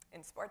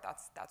in sport,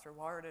 that's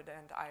rewarded,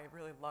 and I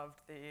really loved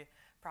the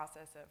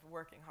process of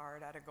working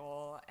hard at a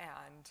goal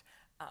and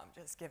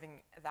just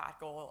giving that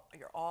goal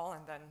your all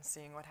and then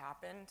seeing what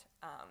happened.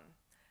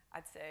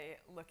 I'd say,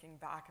 looking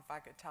back, if I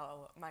could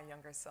tell my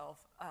younger self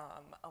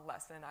a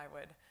lesson, I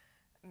would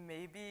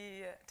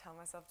maybe tell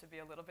myself to be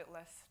a little bit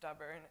less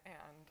stubborn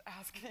and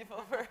ask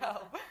people for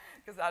help,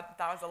 because that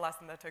was a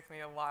lesson that took me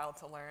a while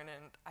to learn,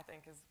 and I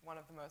think is one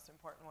of the most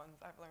important ones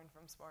I've learned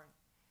from sport.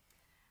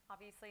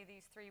 Obviously,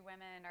 these three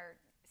women are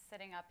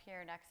sitting up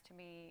here next to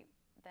me,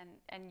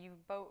 and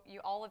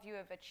all of you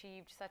have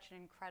achieved such an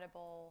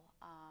incredible,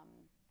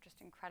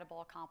 just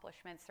incredible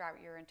accomplishments throughout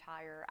your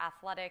entire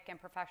athletic and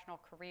professional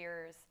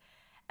careers.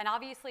 And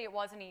obviously, it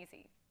wasn't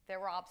easy. There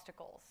were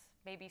obstacles,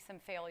 maybe some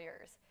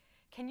failures.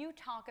 Can you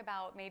talk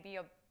about maybe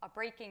a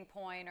breaking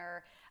point,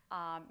 or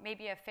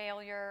maybe a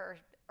failure,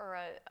 or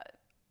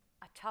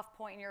a tough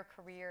point in your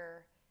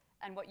career,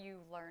 and what you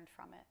learned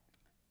from it?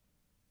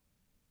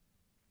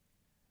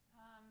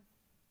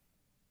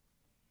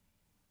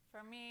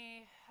 For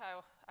me,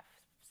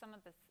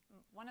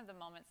 one of the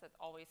moments that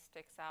always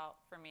sticks out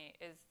for me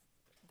is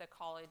the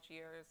college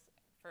years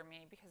for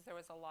me, because there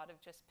was a lot of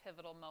just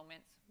pivotal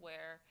moments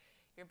where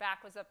your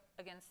back was up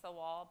against the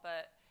wall.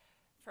 But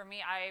for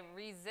me, I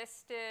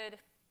resisted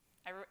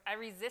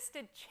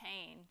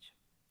change.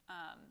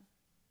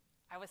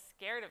 I was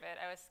scared of it.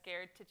 I was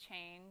scared to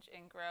change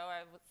and grow.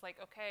 I was like,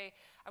 okay,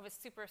 I was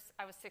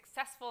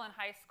successful in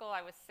high school.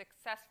 I was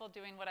successful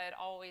doing what I had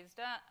always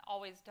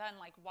done.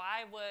 Like,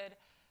 why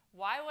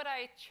would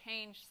I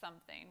change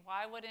something?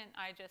 Why wouldn't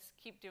I just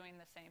keep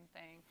doing the same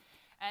thing?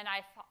 And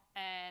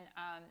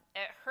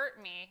it hurt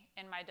me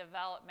in my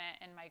development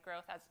and my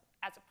growth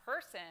as a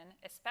person,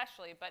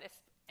 especially,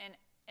 and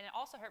it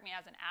also hurt me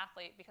as an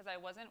athlete, because I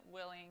wasn't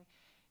willing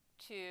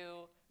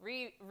to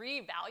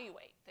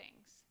reevaluate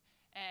things.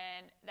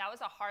 And that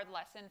was a hard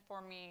lesson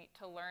for me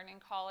to learn in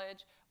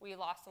college. We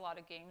lost a lot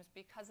of games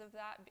because of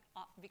that,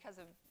 because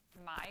of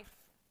my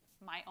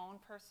own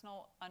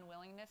personal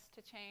unwillingness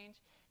to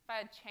change. If I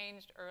had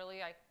changed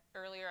earlier,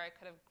 I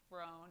could have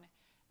grown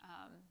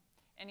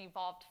and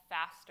evolved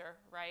faster,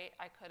 right?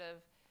 I could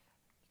have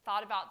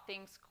thought about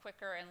things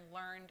quicker and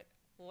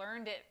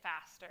learned it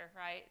faster,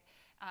 right?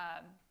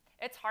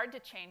 It's hard to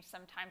change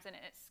sometimes, and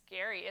it's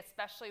scary,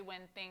 especially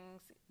when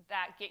things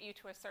that get you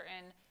to a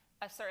certain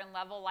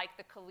level, like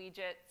the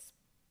collegiate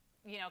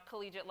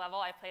level.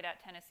 I played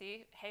at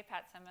Tennessee. Hey,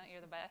 Pat Sema,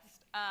 you're the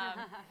best.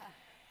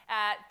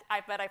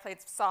 But I played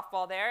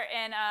softball there,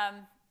 and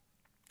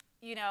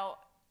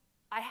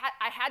I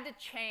had to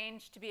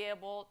change to be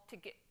able to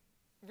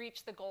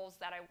reach the goals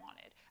that I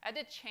wanted. I had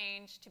to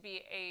change to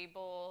be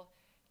able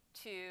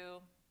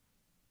to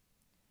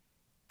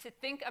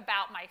think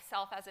about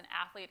myself as an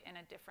athlete in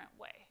a different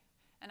way,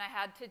 and I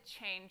had to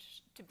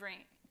change to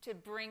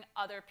bring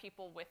other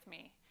people with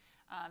me,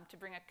 to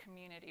bring a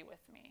community with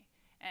me,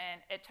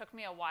 and it took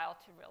me a while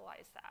to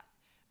realize that.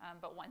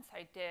 But once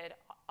I did,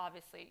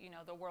 obviously,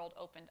 the world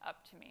opened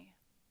up to me.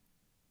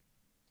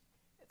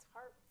 It's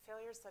hard.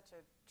 Failure is such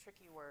a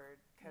tricky word,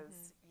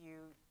 because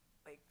you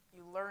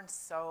learn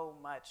so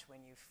much when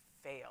you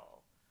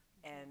fail,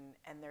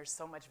 and there's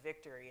so much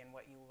victory in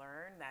what you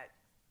learn that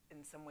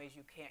in some ways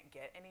you can't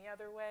get any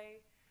other way.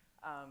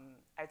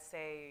 I'd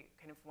say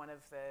kind of one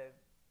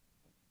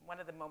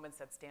of the moments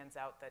that stands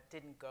out that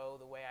didn't go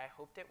the way I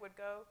hoped it would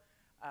go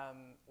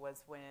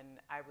was when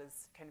I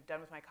was kind of done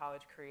with my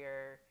college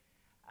career.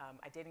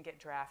 I didn't get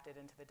drafted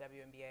into the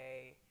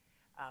WNBA,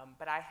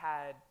 but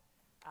I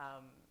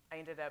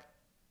ended up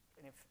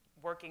kind of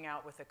working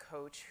out with a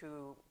coach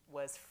who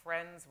was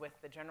friends with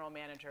the general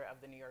manager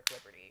of the New York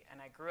Liberty.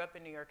 And I grew up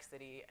in New York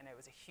City, and I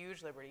was a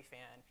huge Liberty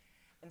fan.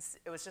 And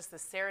it was just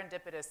this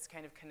serendipitous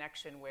kind of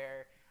connection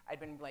where I'd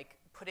been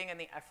putting in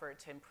the effort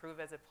to improve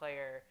as a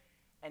player,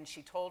 and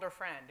she told her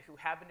friend, who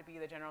happened to be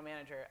the general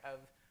manager of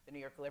the New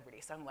York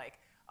Liberty. So I'm like,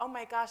 oh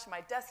my gosh,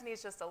 my destiny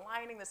is just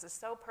aligning. This is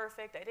so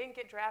perfect. I didn't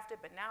get drafted,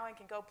 but now I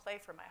can go play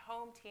for my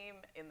home team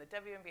in the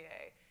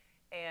WNBA.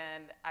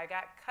 And I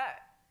got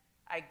cut.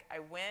 I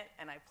went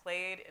and I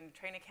played in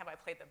training camp. I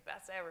played the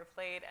best I ever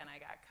played, and I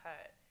got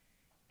cut.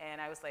 And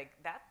I was like,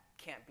 that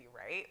can't be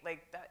right.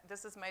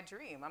 This is my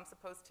dream. I'm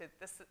supposed to,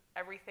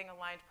 everything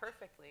aligned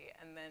perfectly.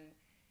 And then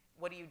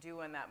what do you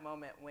do in that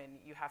moment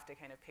when you have to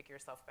kind of pick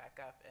yourself back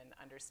up and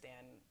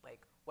understand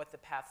what the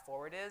path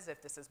forward is,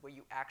 if this is where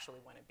you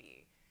actually want to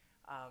be?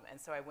 And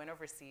so I went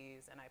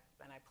overseas, and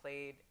I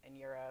played in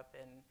Europe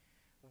and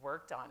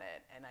worked on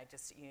it. And I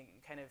just,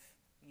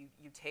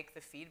 you take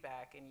the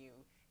feedback, and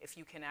if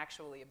you can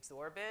actually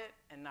absorb it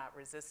and not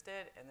resist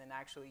it, and then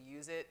actually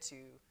use it to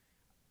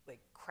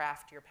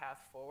craft your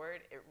path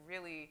forward, it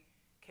really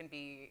can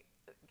be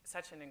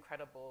such an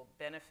incredible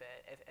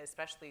benefit,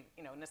 especially,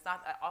 you know, and it's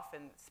not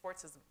often,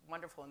 sports is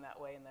wonderful in that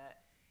way, in that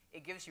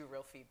it gives you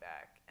real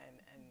feedback, and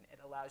it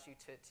allows you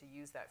to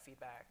use that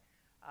feedback.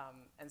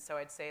 And so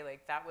I'd say,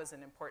 like, that was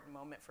an important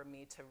moment for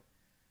me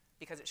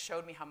because it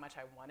showed me how much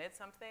I wanted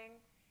something,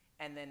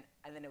 and then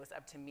it was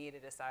up to me to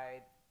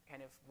decide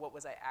kind of what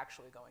was I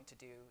actually going to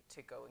do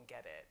to go and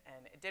get it.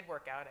 And it did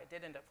work out. I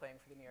did end up playing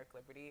for the New York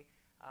Liberty,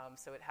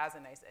 so it has a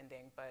nice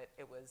ending, but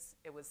it was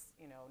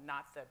you know,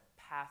 not the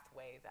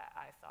pathway that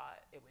I thought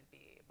it would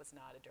be. It was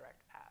not a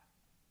direct path.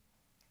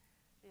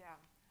 Yeah.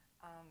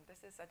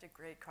 This is such a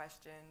great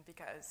question,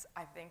 because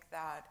I think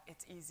that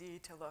it's easy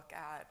to look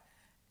at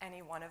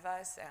any one of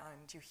us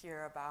and you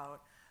hear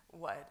about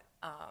what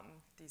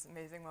these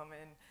amazing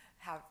women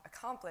have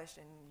accomplished,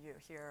 and you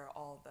hear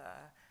all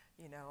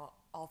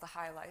the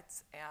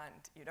highlights,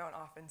 and you don't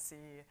often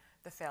see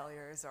the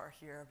failures or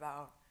hear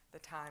about the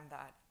time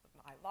that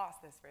I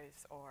lost this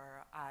race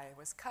or I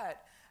was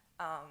cut.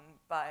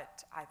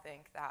 But I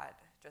think that,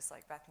 just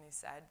like Bethany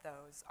said,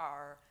 those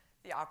are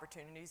the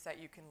opportunities that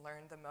you can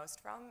learn the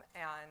most from,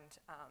 and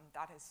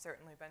that has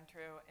certainly been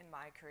true in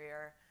my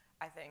career.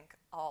 I think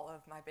all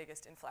of my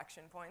biggest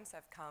inflection points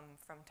have come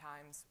from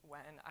times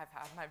when I've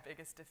had my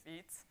biggest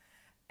defeats,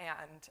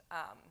 and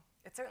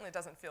it certainly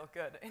doesn't feel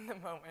good in the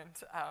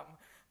moment. I'm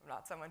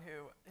not someone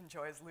who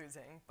enjoys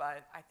losing,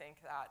 but I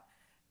think that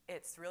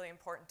it's really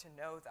important to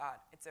know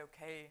that it's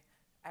okay.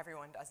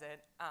 Everyone does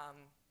it.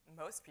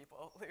 Most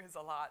people lose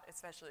a lot,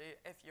 especially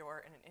if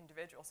you're in an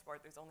individual sport.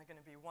 There's only going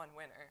to be one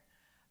winner.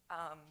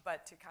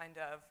 But to kind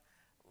of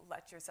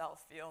let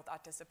yourself feel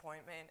that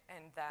disappointment,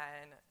 and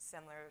then,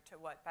 similar to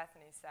what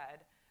Bethany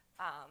said,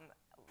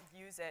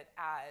 use it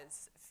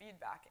as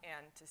feedback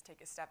and just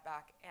take a step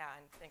back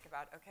and think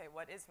about, okay,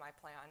 what is my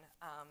plan?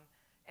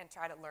 And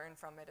try to learn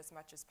from it as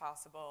much as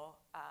possible.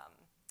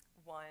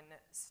 One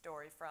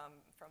story from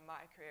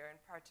my career in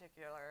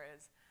particular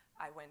is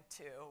I went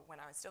to, when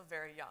I was still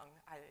very young,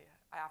 I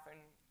often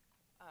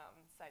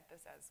cite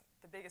this as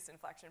the biggest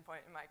inflection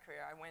point in my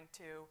career. I went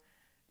to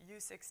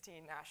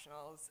U16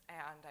 nationals,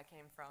 and I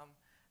came from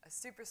a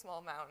super small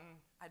mountain.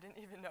 I didn't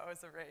even know it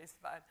was a race,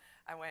 but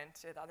I went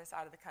to the other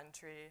side of the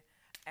country,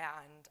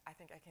 and I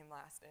think I came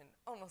last in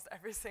almost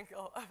every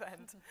single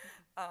event,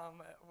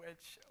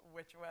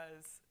 which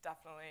was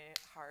definitely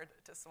hard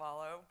to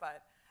swallow.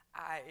 But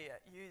I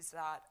used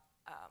that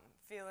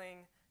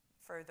feeling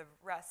for the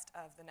rest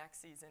of the next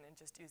season, and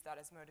just use that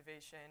as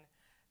motivation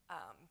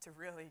to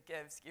really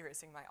give ski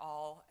racing my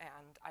all,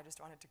 and I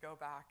just wanted to go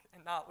back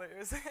and not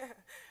lose.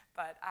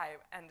 But I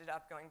ended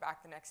up going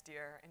back the next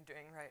year and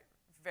doing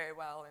very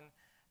well, and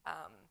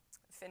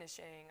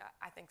finishing,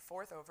 I think,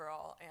 4th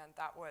overall, and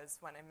that was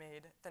when I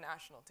made the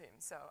national team.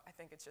 So I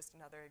think it's just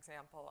another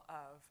example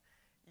of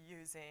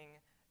using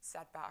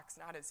setbacks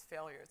not as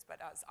failures, but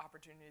as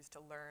opportunities to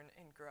learn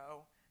and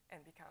grow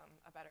and become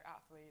a better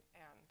athlete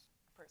and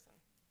a person.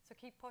 So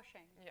keep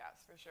pushing.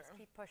 Yes, for sure. Just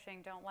keep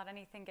pushing. Don't let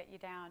anything get you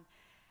down.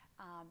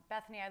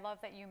 Bethany, I love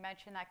that you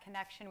mentioned that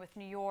connection with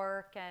New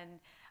York,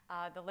 and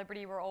the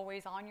Liberty were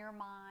always on your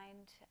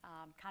mind,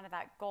 kind of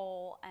that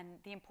goal, and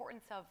the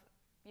importance of,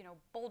 you know,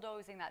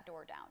 bulldozing that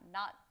door down,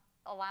 not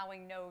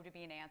allowing no to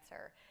be an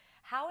answer.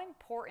 How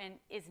important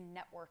is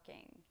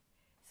networking?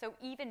 So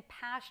even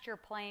past your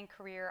playing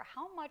career,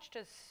 how much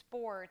does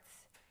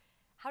sports,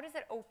 how does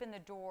it open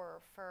the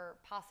door for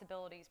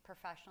possibilities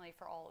professionally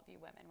for all of you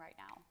women right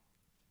now?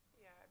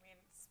 Yeah, I mean,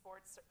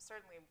 sports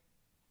certainly,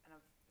 and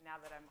now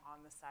that I'm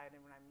on the side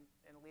and when I'm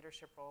in a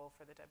leadership role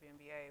for the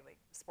WNBA, like,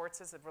 sports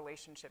is a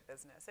relationship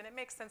business, and it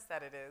makes sense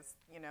that it is.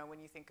 You know,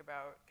 when you think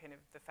about kind of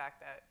the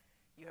fact that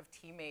you have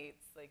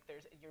teammates, like,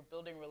 you're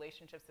building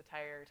relationships the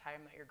entire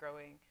time that you're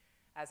growing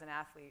as an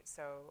athlete.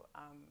 So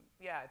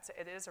yeah,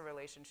 it is a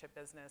relationship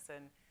business,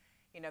 and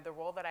you know, the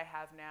role that I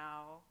have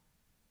now,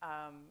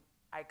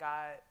 I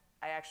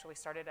actually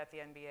started at the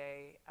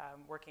NBA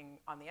working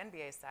on the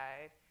NBA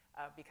side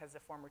because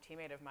a former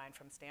teammate of mine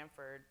from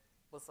Stanford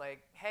was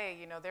like, hey,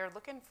 you know, they're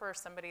looking for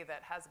somebody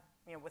that has,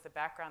 you know, with a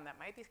background that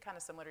might be kind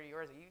of similar to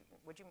yours.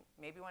 Would you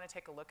maybe want to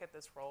take a look at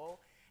this role?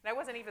 And I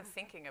wasn't even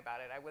thinking about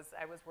it. I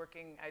was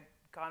working, I'd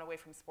gone away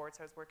from sports.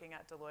 I was working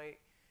at Deloitte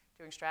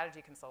doing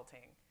strategy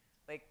consulting.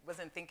 Like,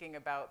 wasn't thinking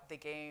about the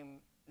game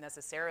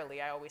necessarily.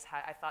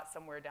 I thought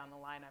somewhere down the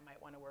line I might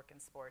want to work in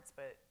sports,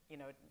 but, you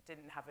know,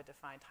 didn't have a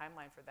defined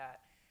timeline for that.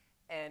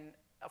 And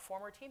a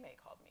former teammate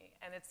called me.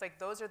 And it's like,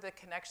 those are the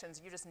connections.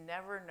 You just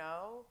never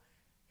know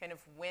kind of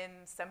when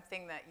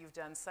something that you've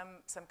done,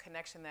 some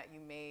connection that you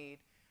made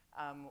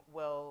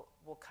will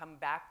come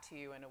back to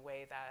you in a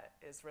way that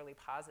is really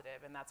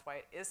positive. And that's why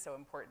it is so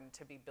important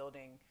to be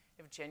building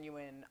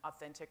genuine,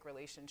 authentic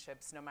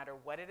relationships, no matter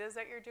what it is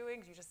that you're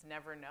doing. You just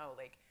never know.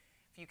 Like,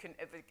 if you can,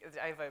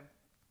 I have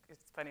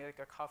it's funny, like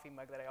a coffee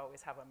mug that I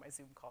always have on my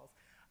Zoom calls.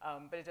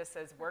 But it just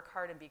says, work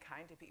hard and be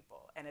kind to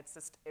people. And it's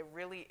just, it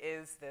really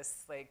is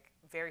this like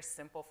very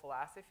simple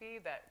philosophy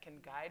that can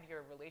guide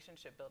your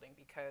relationship building,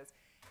 because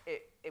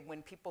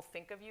when people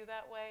think of you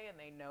that way and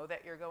they know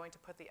that you're going to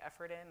put the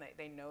effort in,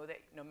 they know that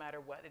no matter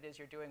what it is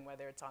you're doing,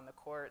 whether it's on the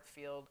court,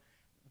 field,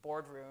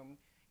 boardroom,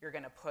 you're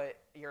going to put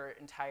your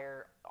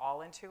entire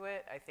all into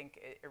it. I think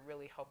it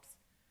really helps,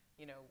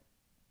 you know,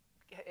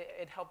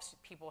 it helps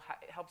people,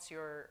 it helps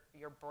your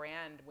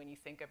brand when you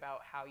think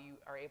about how you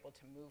are able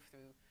to move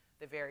through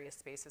the various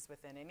spaces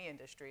within any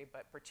industry,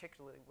 but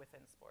particularly within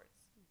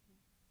sports.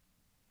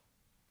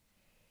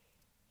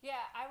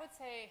 Yeah, I would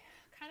say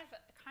kind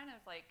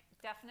of like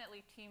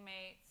definitely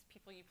teammates,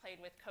 people you played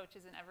with,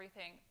 coaches and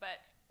everything.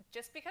 But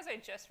just because I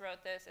just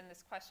wrote this and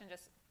this question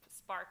just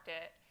sparked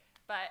it,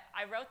 but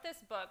I wrote this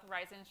book,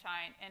 Rise and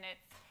Shine, and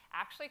it's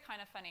actually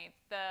kind of funny.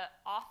 The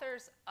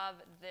authors of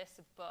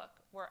this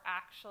book were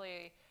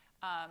actually,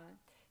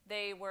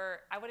 they were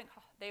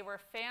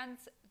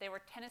fans, they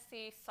were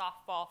Tennessee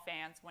softball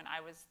fans when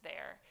I was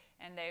there,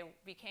 and they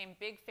became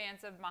big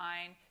fans of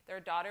mine. Their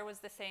daughter was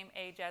the same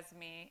age as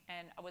me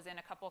and was in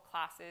a couple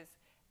classes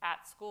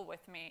at school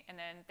with me, and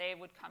then they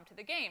would come to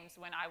the games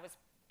when I was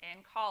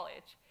in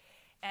college.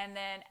 And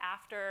then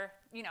after,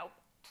 you know,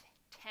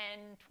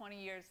 10,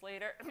 20 years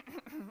later,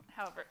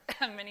 however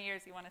many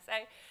years you want to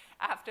say,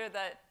 after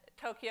the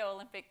Tokyo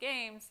Olympic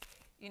Games,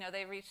 you know,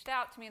 they reached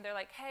out to me and they're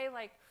like, hey,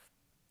 like,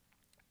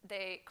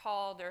 they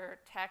called or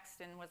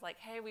texted and was like,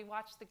 hey, we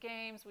watched the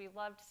games, we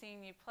loved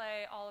seeing you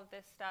play, all of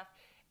this stuff.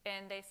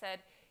 And they said,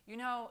 you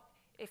know,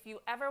 if you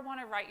ever want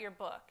to write your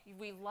book,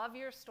 we love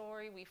your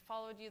story, we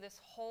followed you this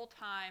whole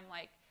time,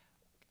 like,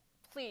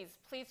 please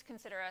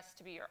consider us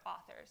to be your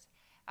authors.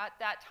 At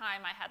that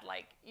time, I had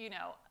like, you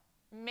know,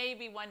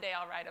 maybe one day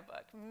I'll write a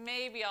book.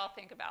 Maybe I'll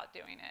think about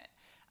doing it.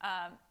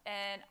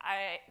 And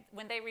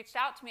when they reached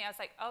out to me, I was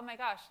like, oh my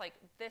gosh, like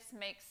this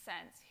makes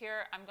sense.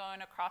 Here I'm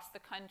going across the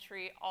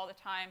country all the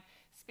time,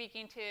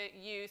 speaking to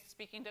youth,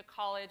 speaking to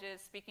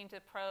colleges, speaking to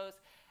pros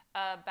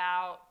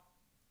about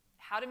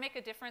how to make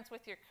a difference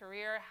with your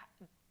career,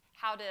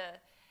 how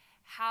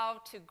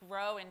to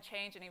grow and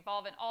change and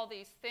evolve and all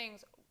these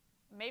things.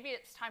 Maybe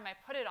it's time I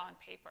put it on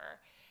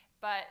paper.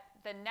 But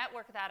the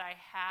network that I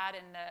had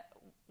and the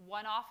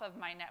one-off of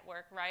my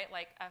network, right?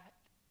 Like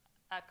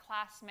a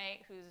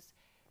classmate whose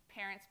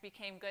parents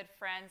became good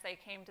friends. They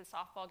came to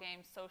softball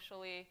games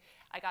socially.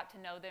 I got to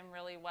know them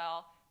really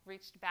well,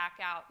 reached back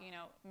out, you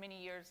know,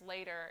 many years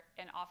later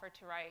and offered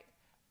to write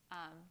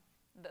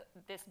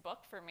this book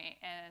for me.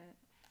 And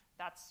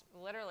that's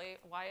literally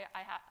why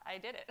I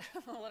did it,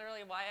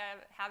 literally why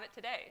I have it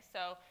today.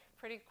 So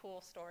pretty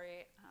cool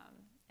story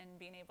and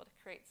being able to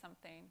create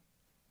something.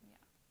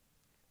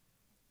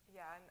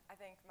 Yeah, and I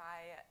think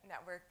my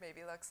network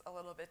maybe looks a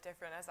little bit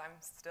different as I'm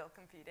still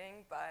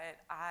competing,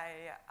 but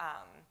I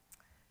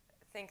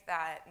think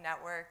that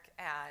network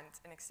and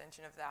an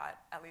extension of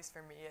that, at least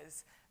for me,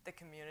 is the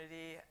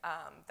community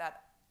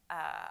that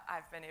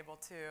I've been able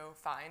to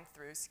find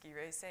through ski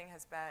racing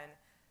has been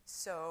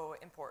so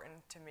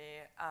important to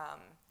me.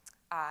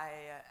 I,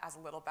 as a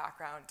little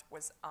background,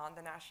 was on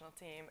the national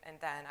team, and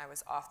then I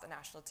was off the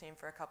national team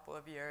for a couple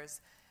of years,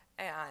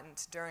 and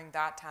during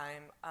that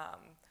time,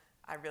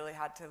 I really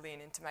had to lean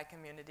into my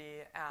community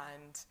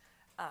and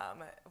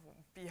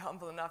be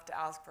humble enough to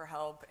ask for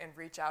help and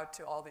reach out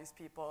to all these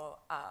people.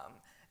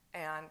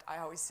 And I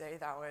always say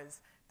that was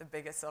the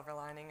biggest silver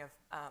lining of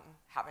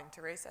having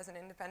to race as an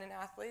independent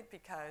athlete,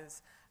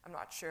 because I'm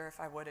not sure if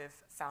I would have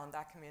found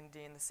that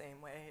community in the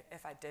same way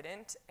if I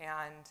didn't.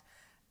 And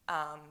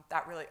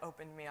that really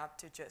opened me up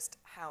to just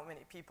how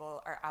many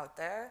people are out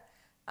there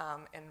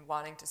and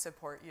wanting to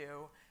support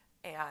you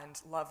and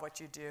love what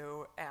you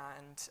do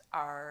and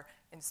are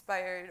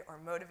inspired or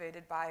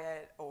motivated by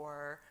it,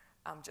 or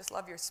just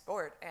love your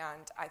sport.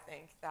 And I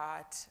think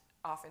that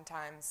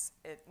oftentimes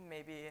it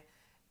maybe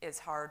is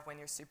hard when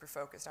you're super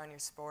focused on your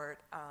sport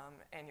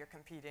and you're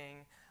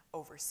competing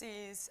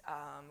overseas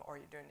or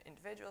you're doing an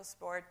individual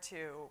sport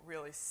to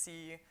really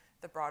see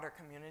the broader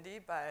community.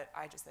 But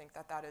I just think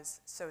that that is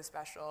so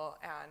special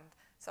and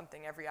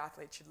something every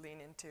athlete should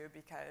lean into,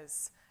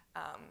 because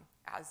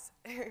as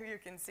you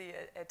can see,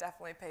 it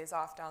definitely pays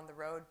off down the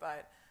road,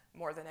 but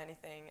more than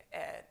anything,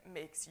 it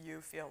makes you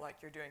feel like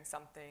you're doing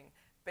something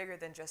bigger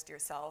than just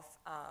yourself.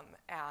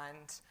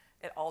 And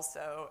it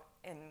also,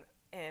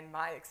 in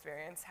my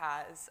experience,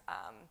 has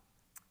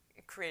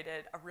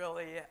created a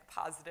really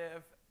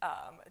positive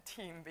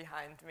team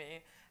behind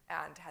me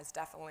and has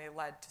definitely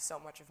led to so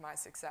much of my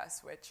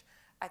success, which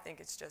I think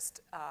it's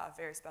just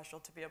very special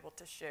to be able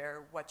to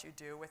share what you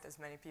do with as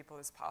many people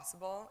as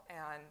possible.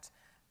 And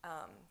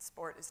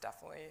sport is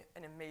definitely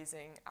an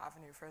amazing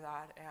avenue for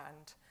that,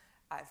 and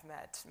I've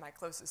met my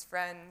closest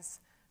friends,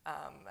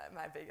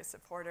 my biggest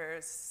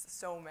supporters,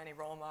 so many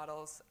role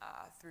models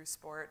through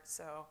sport,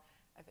 so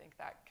I think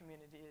that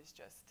community is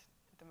just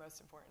the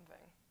most important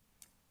thing.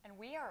 And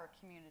we are a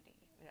community.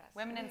 Yes.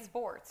 Women in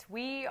sports.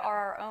 We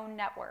are our own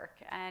network,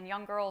 and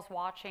young girls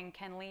watching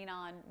can lean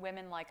on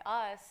women like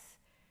us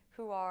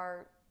who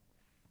are,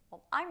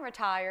 well, I'm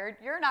retired,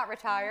 you're not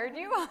retired,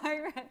 you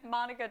are,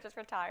 Monica just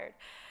retired,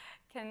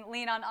 can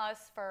lean on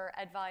us for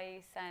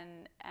advice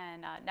and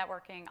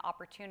networking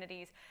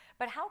opportunities.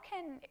 But how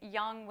can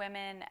young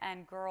women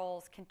and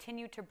girls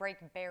continue to break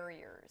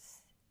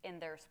barriers in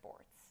their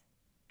sports?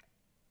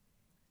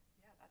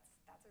 Yeah,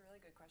 that's a really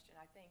good question.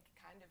 I think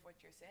kind of what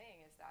you're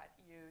saying is that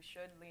you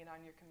should lean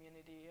on your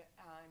community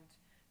and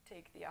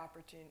take the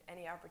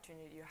any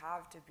opportunity you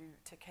have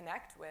to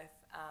connect with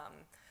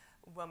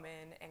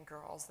women and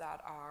girls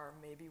that are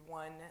maybe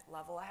one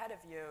level ahead of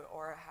you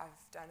or have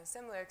done a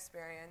similar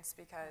experience,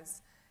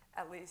 because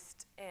at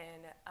least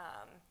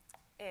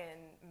in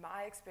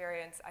my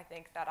experience, I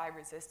think that I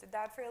resisted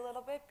that for a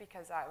little bit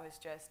because I was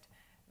just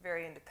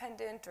very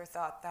independent or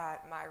thought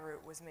that my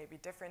route was maybe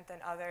different than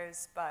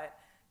others. But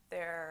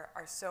there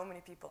are so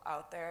many people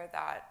out there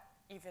that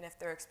even if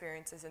their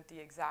experience isn't the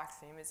exact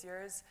same as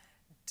yours,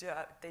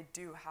 they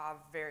do have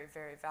very,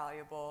 very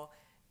valuable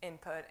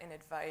input and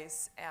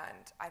advice.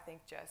 And I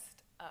think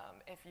just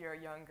if you're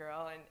a young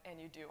girl and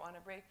you do want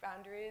to break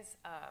boundaries,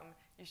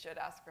 you should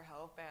ask for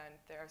help. And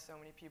there are so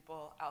many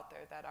people out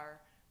there that are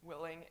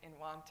willing and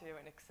want to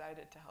and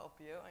excited to help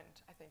you. And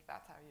I think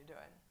that's how you do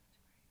it.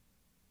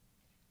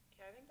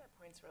 Yeah, I think that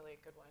point's really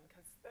a good one,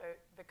 because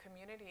the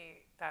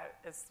community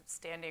that is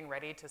standing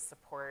ready to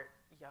support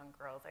young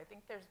girls, I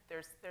think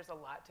there's a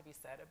lot to be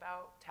said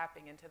about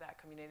tapping into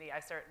that community. I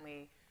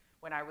certainly,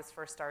 when I was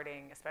first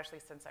starting, especially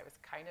since I was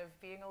kind of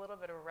being a little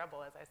bit of a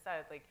rebel, as I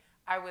said, like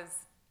I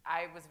was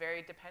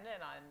very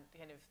dependent on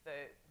kind of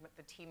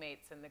the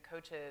teammates and the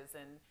coaches,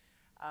 and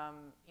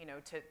you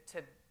know, to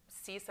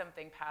see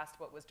something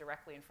past what was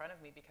directly in front of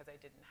me, because I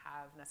didn't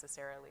have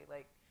necessarily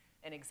like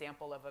an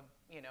example of a,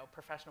 you know,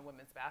 professional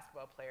women's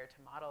basketball player to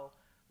model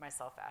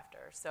myself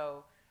after.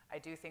 So I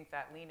do think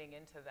that leaning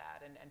into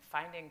that and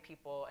finding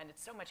people, and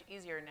it's so much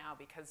easier now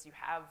because you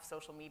have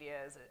social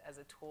media as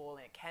a tool,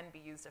 and it can be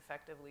used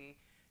effectively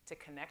to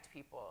connect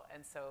people.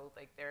 And so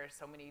like there are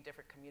so many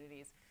different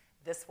communities.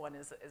 This one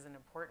is an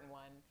important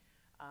one.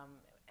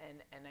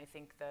 And I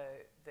think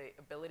the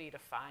ability to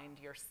find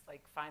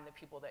the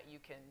people that you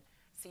can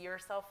see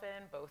yourself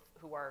in, both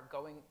who are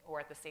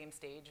at the same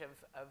stage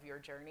of your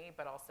journey,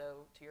 but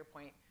also, to your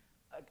point,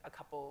 a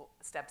couple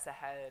steps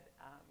ahead,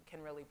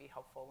 can really be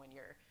helpful when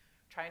you're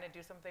trying to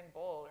do something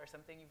bold or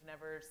something you've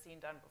never seen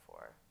done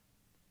before.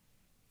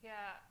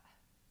 Yeah,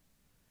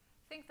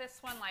 I think this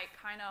one like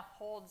kind of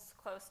holds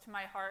close to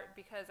my heart,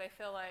 because I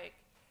feel like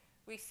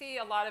we see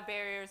a lot of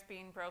barriers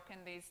being broken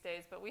these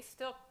days, but we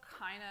still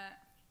kind of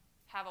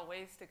have a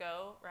ways to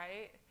go,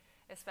 right?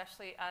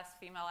 Especially us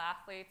female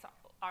athletes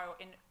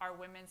in our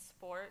women's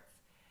sports.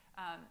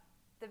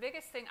 The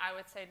biggest thing I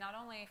would say, not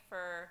only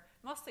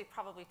mostly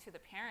probably to the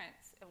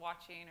parents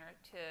watching or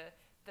to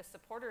the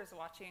supporters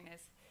watching,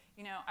 is,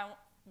 you know,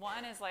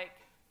 one is like,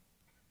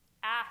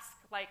 ask,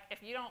 like if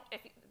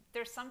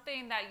there's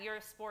something that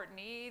your sport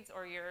needs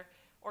or your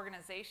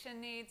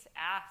organization needs,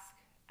 ask,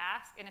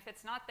 and if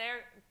it's not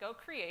there, go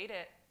create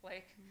it.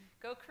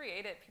 Go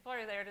create it. People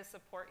are there to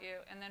support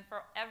you. And then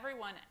for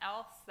everyone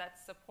else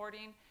that's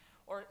supporting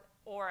or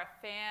a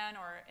fan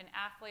or an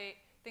athlete,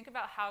 think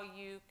about how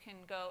you can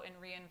go and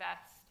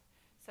reinvest.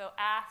 So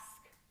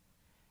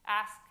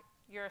ask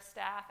your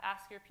staff,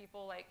 ask your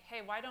people, like,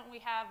 hey, why don't we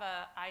have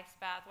a ice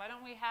bath? Why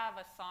don't we have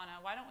a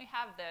sauna? Why don't we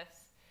have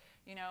this?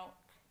 You know,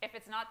 if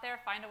it's not there,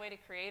 find a way to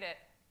create it.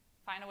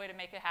 Find a way to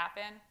make it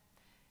happen.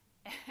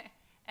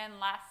 And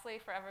lastly,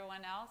 for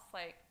everyone else,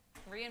 like,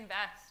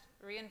 reinvest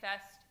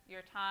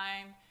your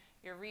time,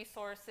 your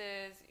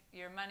resources,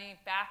 your money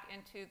back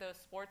into those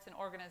sports and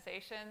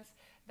organizations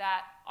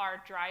that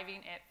are driving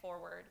it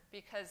forward.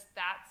 Because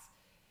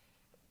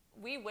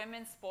we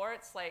women's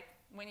sports, like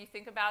when you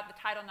think about the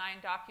Title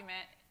IX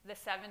document, the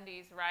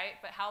 70s,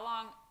 right? But how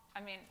long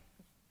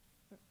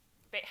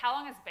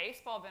has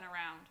baseball been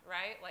around,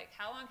 right? Like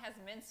how long has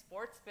men's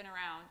sports been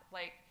around?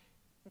 Like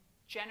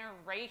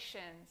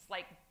generations,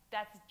 like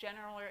that's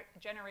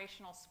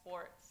generational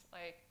sports,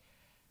 like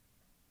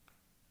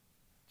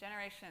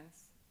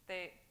generations.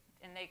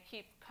 They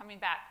keep coming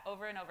back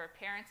over and over,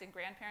 parents and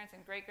grandparents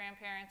and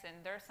great-grandparents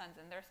and their sons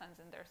and their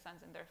sons and their sons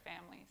and their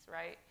families,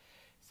 right?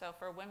 So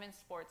for women's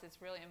sports,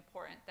 it's really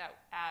important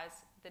that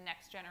as the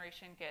next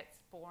generation gets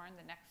born,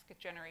 the next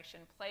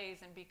generation plays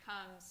and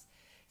becomes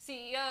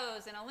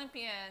CEOs and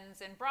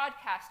Olympians and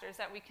broadcasters,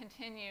 that we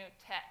continue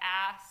to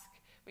ask,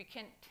 we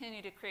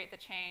continue to create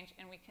the change,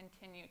 and we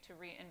continue to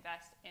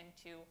reinvest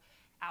into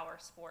our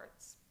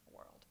sports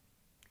world.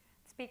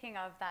 Speaking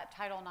of that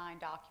Title IX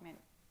document,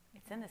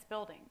 it's in this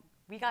building.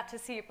 We got to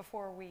see it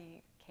before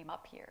we came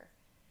up here.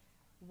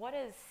 What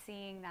does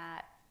seeing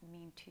that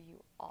mean to you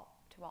all,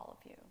 to all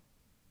of you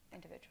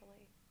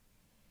individually?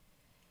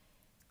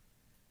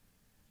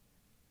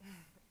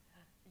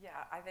 Yeah,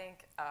 I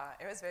think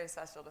it was very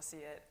special to see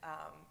it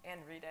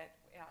and read it,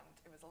 and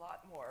it was a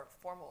lot more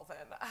formal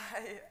than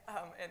I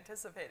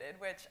anticipated,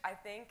 which I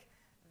think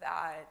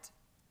that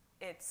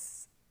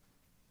it's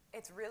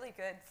really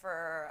good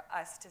for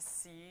us to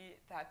see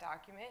that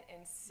document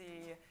and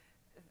see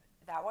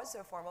that was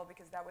so formal,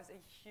 because that was a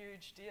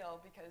huge deal,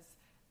 because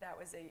that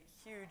was a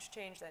huge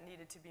change that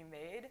needed to be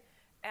made.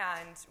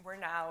 And we're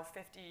now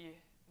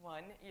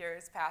 51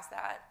 years past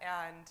that,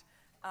 and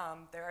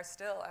there are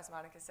still, as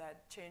Monica said,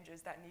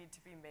 changes that need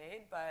to be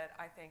made, but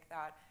I think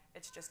that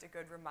it's just a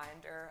good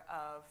reminder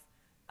of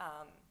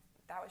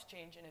that was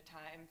change in a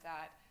time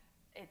that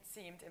it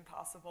seemed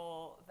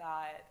impossible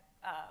that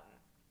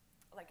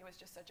like it was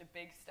just such a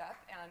big step,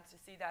 and to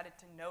see that and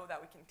to know that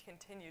we can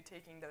continue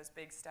taking those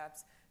big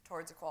steps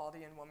towards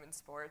equality in women's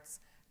sports.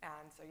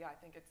 And so yeah, I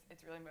think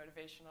it's really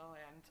motivational,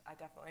 and I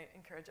definitely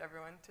encourage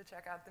everyone to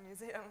check out the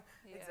museum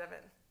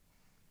exhibit.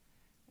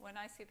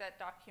 When I see that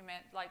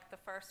document, like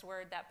the first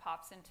word that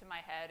pops into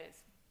my head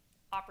is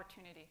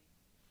opportunity.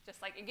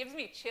 Just like it gives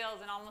me chills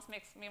and almost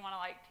makes me want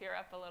to like tear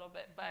up a little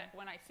bit. But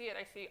when I see it,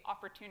 I see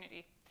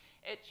opportunity.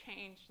 It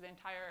changed the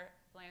entire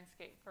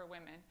landscape for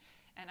women.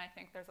 And I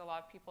think there's a lot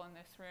of people in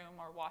this room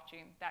or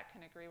watching that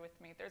can agree with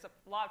me. There's a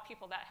lot of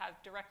people that have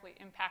directly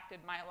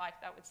impacted my life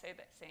that would say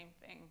that same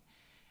thing.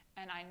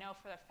 And I know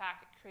for the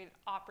fact it created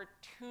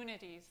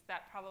opportunities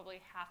that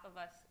probably half of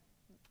us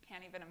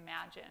can't even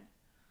imagine.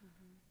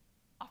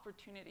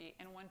 Opportunity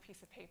in one piece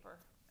of paper.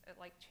 It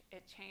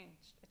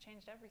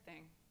changed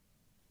everything.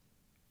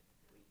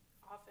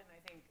 Often,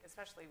 I think,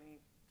 especially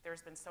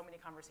there's been so many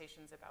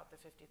conversations about the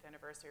 50th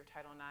anniversary of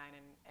Title IX,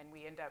 and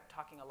we end up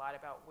talking a lot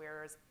about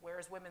where is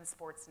women's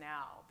sports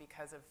now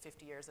because of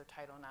 50 years of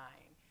Title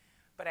IX.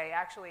 But I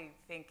actually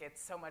think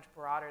it's so much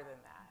broader than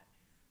that.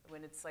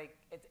 When it's like,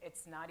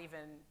 it's not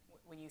even,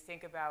 when you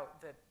think about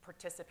the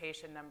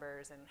participation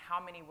numbers and how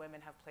many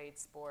women have played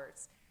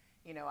sports,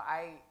 you know,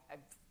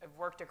 I've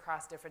worked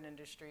across different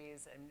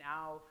industries, and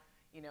now,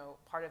 you know,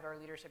 part of our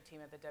leadership team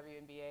at the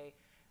WNBA,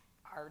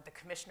 the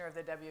commissioner of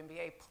the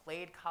WNBA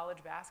played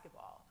college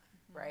basketball,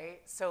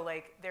 right? So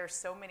like there's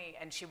so many,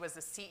 and she was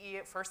the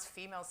CEO, first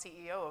female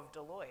CEO of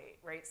Deloitte,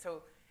 right?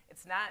 So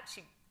it's not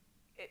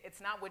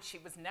she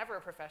was never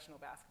a professional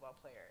basketball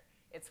player.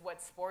 It's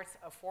what sports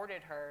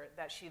afforded her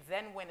that she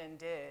then went and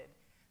did,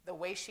 the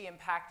way she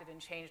impacted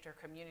and changed her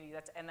community.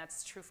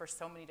 That's true for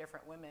so many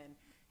different women.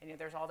 And you know,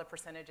 there's all the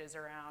percentages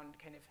around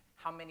kind of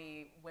how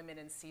many women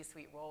in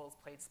C-suite roles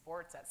played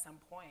sports at some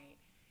point.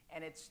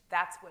 And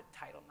that's what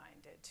Title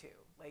IX did too.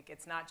 Like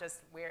it's not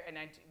just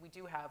we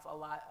do have a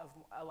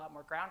lot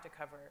more ground to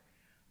cover.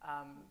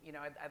 You know,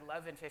 I'd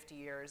love in 50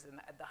 years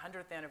and at the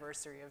 100th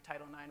anniversary of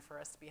Title IX for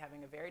us to be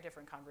having a very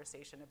different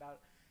conversation about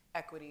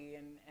equity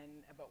and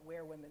about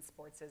where women's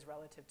sports is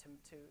relative to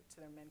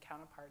their men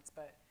counterparts.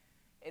 But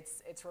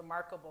it's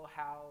remarkable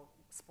how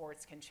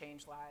sports can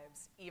change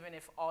lives, even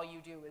if all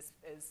you do is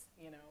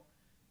you know,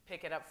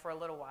 pick it up for a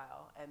little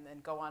while and then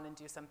go on and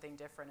do something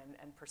different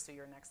and pursue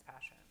your next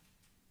passion.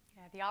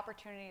 Yeah, the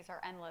opportunities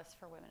are endless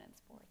for women in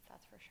sports,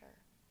 that's for sure.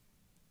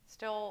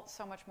 Still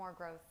so much more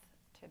growth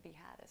to be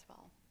had as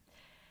well.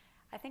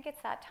 I think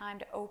it's that time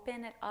to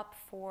open it up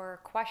for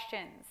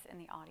questions in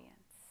the audience.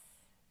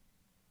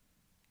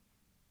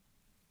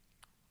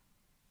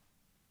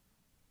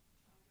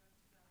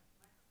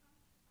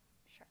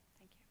 Sure,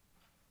 thank you.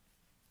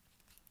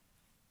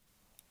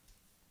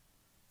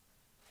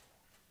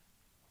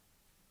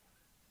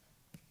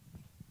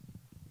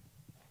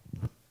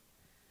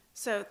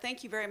 So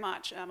thank you very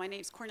much. My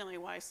name is Cornelia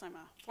Weiss. I'm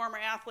a former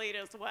athlete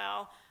as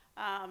well,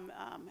 and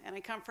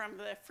I come from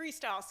the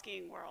freestyle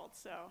skiing world,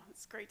 so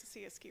it's great to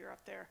see a skier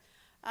up there.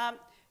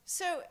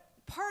 So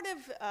part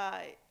of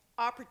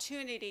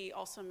opportunity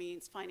also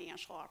means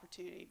financial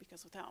opportunity,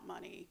 because without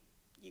money,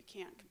 you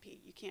can't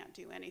compete, you can't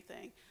do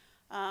anything.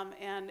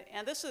 And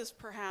this is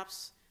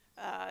perhaps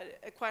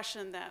a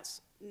question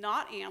that's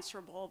not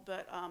answerable,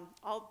 but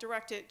I'll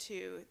direct it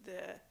to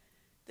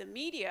the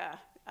media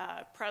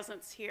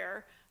presence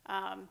here.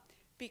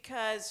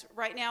 Because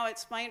right now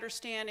it's my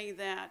understanding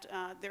that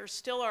there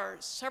still are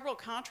several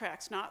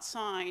contracts not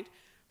signed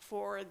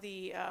for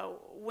the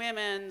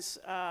women's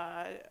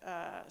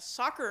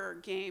soccer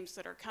games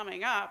that are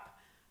coming up,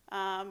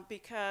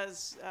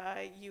 because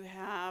you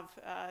have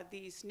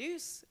these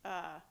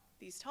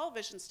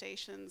television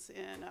stations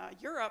in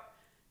Europe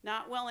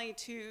not willing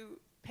to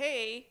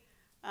pay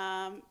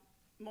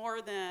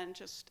more than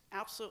just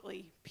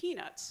absolutely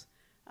peanuts,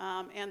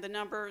 and the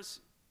numbers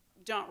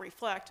don't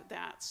reflect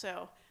that.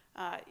 So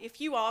if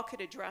you all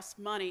could address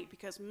money,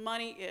 because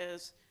money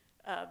is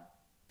a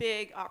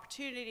big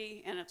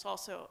opportunity and it's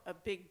also a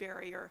big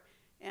barrier,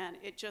 and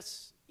it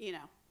just, you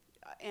know,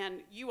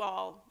 and you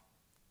all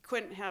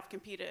couldn't have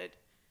competed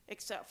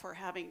except for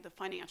having the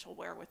financial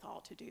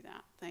wherewithal to do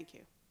that. Thank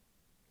you.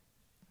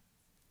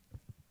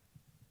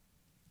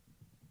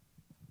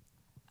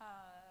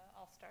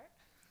 I'll start.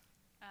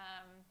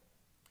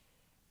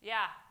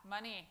 Yeah,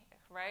 money.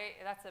 Right,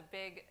 that's a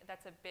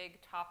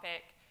big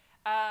topic.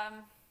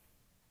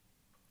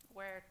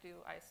 Where do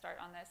I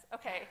start on this?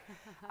 Okay.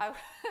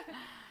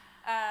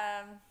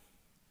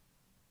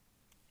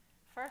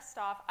 First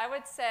off, I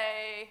would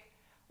say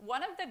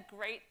one of the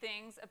great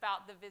things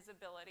about the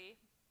visibility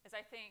is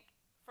I think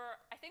for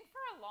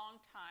a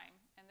long time,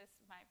 and this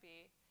might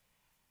be,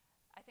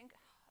 I'm going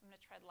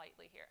to tread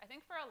lightly here. I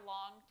think for a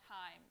long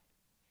time,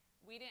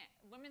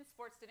 women's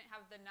sports didn't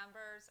have the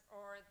numbers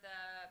or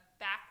the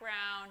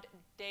background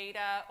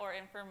data or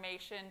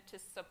information to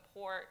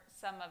support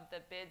some of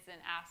the bids and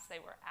asks they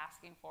were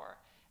asking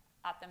for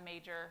at the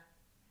major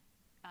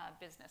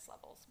business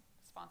levels,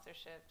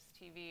 sponsorships,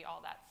 TV,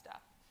 all that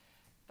stuff.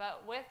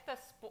 But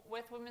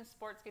with women's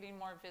sports getting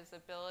more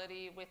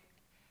visibility, with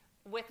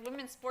with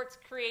women's sports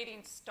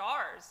creating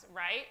stars,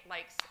 right?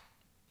 Like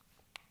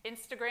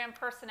Instagram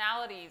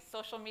personalities,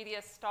 social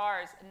media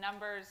stars,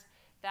 numbers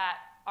that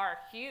are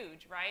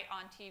huge, right,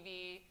 on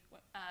TV.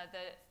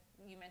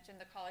 You mentioned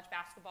the college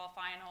basketball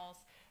finals.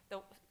 The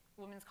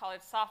women's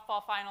college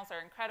softball finals are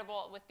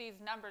incredible. With these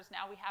numbers,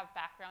 now we have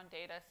background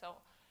data.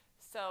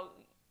 So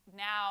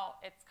now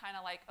it's kind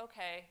of like,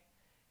 okay,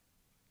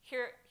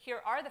 here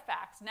are the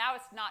facts. Now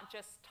it's not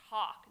just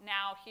talk.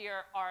 Now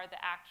here are the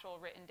actual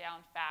written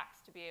down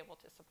facts to be able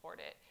to support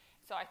it.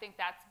 So I think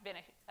that's been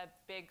a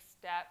big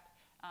step.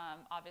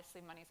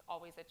 Obviously, money's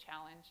always a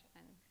challenge,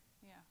 and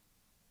yeah.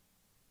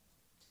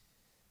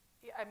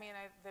 Yeah, I mean,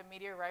 the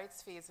media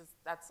rights fees,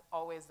 that's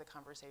always the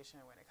conversation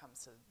when it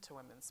comes to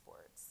women's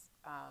sports.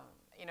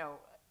 You know,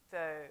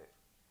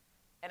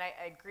 and I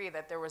agree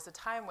that there was a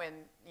time when,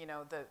 you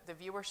know, the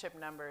viewership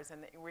numbers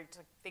and we're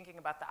thinking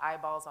about the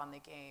eyeballs on the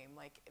game,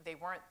 like they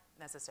weren't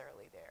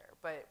necessarily there.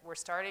 But we're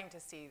starting to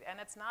see, and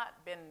it's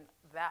not been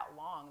that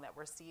long that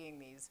we're seeing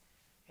these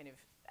kind of,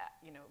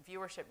 you know,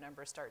 viewership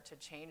numbers start to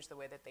change the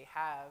way that they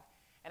have.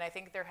 And I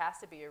think there has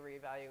to be a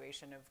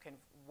reevaluation of kind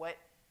of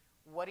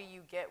what do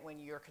you get when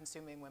you're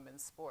consuming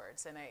women's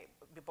sports? And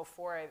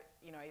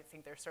you know, I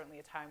think there's certainly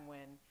a time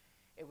when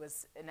it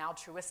was an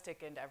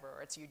altruistic endeavor,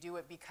 or it's you do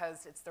it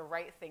because it's the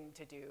right thing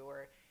to do,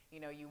 or you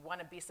know, you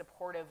want to be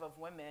supportive of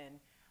women.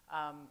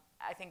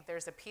 I think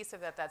there's a piece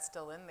of that that's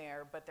still in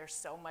there, but there's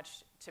so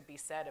much to be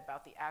said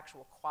about the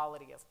actual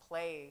quality of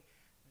play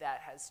that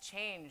has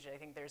changed. I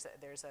think there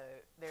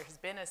has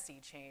been a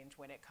sea change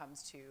when it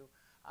comes to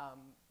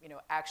you know,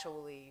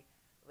 actually,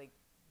 like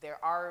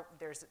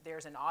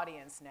there's an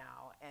audience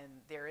now, and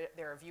there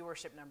are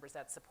viewership numbers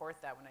that support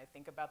that. When I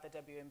think about the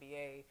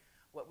WNBA,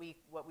 what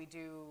we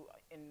do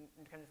in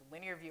terms of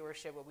linear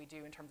viewership, what we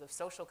do in terms of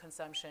social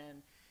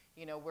consumption,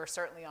 you know, we're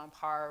certainly on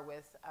par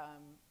with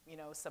you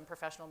know, some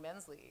professional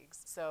men's leagues.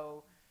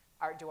 So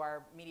do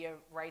our media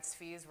rights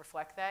fees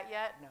reflect that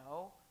yet?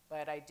 No,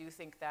 but I do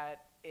think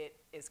that it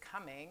is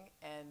coming,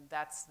 and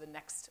that's the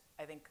next,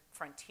 I think,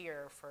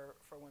 frontier for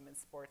women's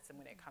sports, and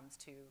when it comes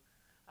to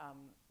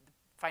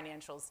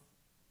financials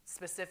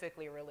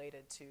specifically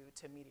related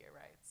to media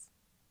rights.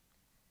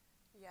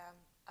 Yeah,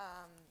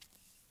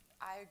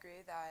 I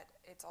agree that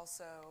it's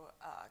also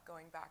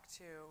going back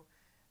to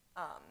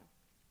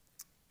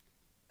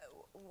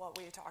what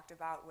we talked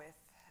about with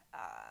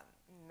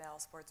male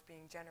sports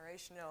being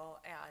generational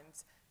and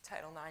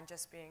Title IX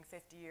just being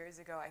 50 years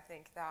ago. I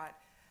think that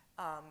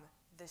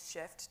the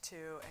shift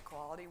to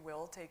equality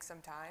will take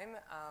some time,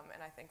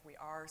 and I think we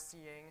are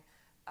seeing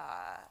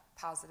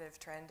positive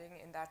trending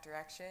in that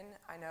direction.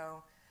 I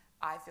know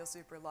I feel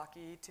super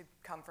lucky to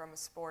come from a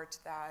sport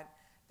that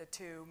the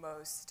two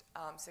most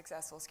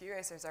successful ski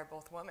racers are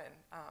both women,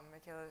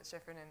 Michaela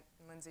Schifrin and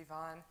Lindsey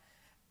Vonn,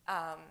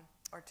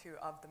 are two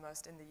of the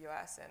most in the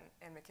US,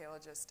 and Michaela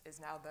just is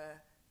now the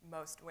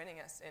most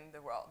winningest in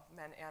the world,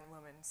 men and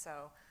women.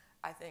 So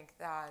I think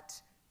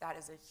that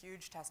is a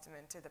huge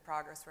testament to the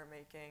progress we're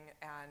making,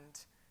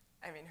 and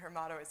I mean, her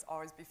motto is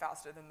always be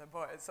faster than the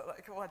boys, so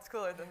like, what's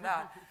cooler than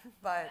that?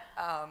 But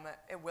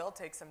it will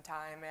take some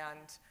time,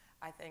 and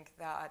I think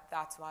that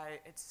that's why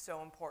it's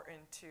so important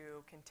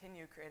to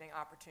continue creating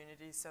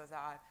opportunities so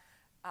that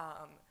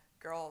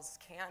girls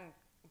can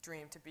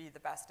dream to be the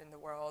best in the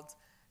world.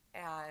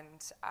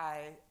 And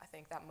I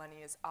think that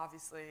money is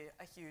obviously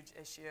a huge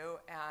issue,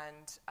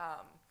 and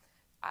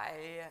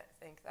I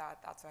think that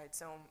that's why it's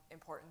so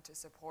important to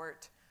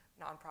support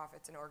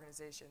nonprofits and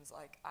organizations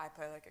like I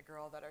Play Like a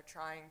Girl that are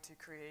trying to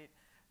create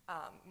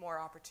more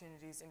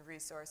opportunities and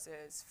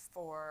resources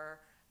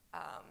for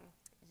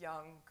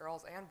young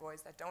girls and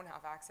boys that don't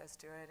have access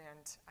to it.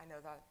 And I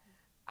know that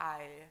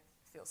I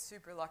feel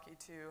super lucky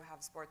to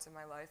have sports in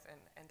my life,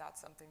 and that's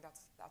something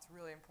that's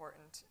really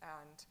important.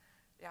 And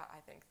yeah,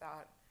 I think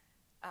that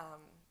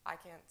I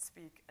can't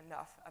speak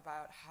enough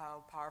about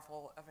how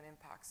powerful of an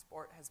impact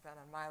sport has been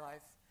on my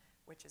life,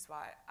 which is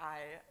why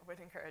I would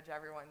encourage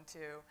everyone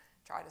to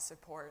try to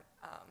support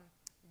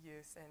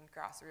youth and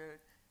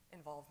grassroots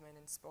involvement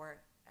in sport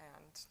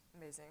and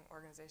amazing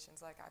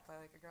organizations like I Play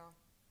Like a Girl.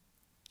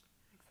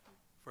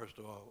 First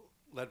of all,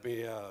 let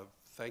me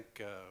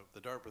thank the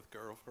Dartmouth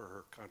girl for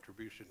her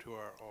contribution to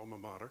our alma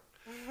mater.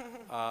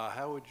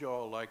 How would you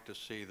all like to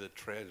see the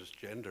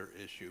transgender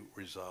issue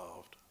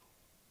resolved?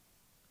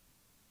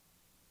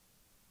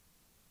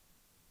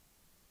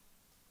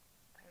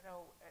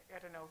 I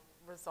don't know,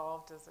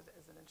 resolved is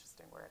an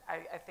interesting word.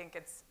 I think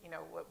it's, you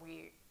know, what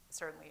we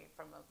certainly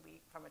from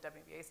a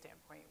WNBA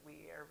standpoint,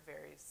 we are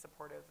very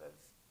supportive of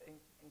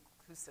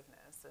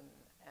inclusiveness,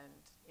 and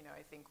you know,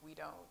 I think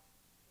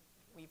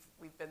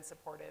we've been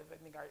supportive. I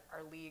think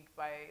our league,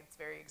 by its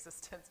very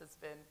existence, has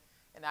been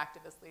an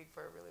activist league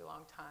for a really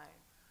long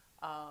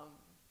time.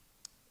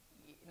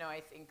 You know, I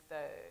think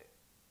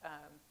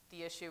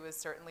the issue is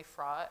certainly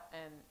fraught,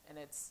 and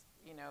it's,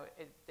 you know,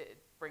 it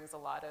brings a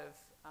lot of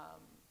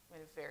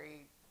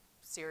very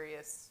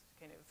serious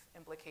kind of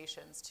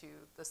implications to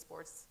the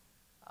sports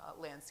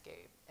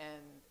landscape.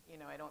 And you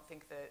know, I don't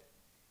think that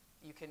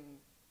you can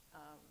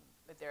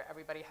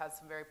everybody has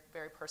some very,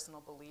 very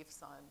personal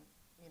beliefs on,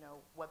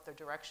 what their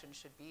direction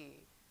should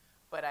be.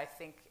 But I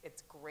think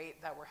it's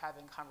great that we're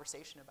having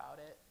conversation about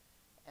it.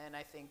 And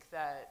I think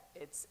that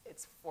it's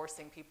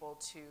forcing people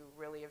to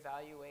really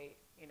evaluate,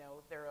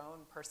 their own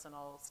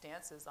personal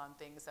stances on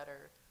things that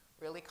are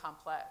really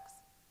complex.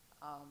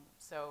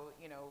 So,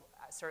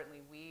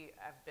 certainly we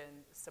have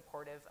been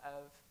supportive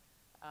of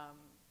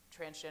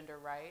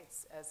transgender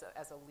rights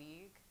as a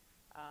league.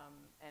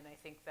 And I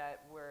think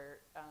that we're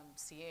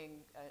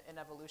seeing an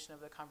evolution of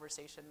the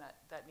conversation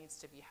that needs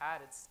to be had.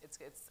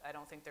 I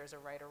don't think there's a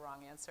right or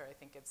wrong answer. I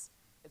think it's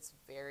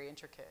very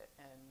intricate,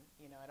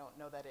 and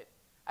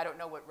I don't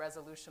know what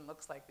resolution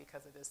looks like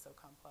because it is so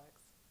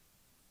complex.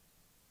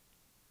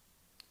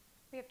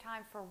 We have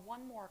time for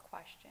one more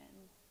question.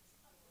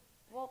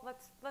 Well,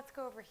 let's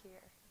go over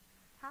here.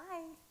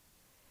 Hi.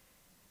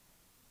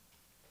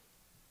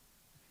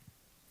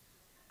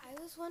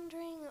 I was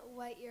wondering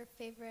what your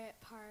favorite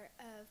part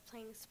of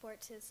playing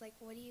sports is. Like,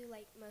 what do you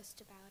like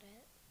most about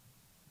it?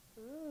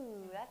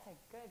 Ooh, that's a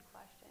good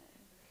question.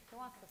 Who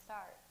wants to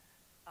start?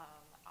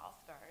 I'll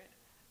start.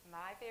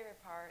 My favorite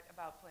part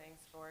about playing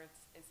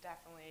sports is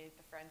definitely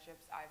the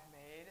friendships I've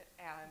made,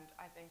 and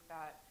I think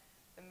that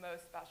the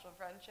most special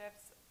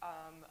friendships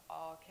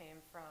all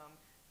came from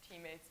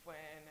teammates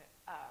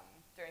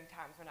during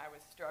times when I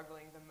was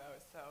struggling the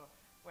most. So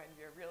when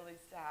you're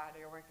really sad,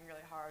 or you're working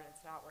really hard and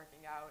it's not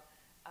working out,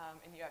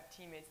 and you have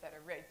teammates that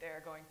are right there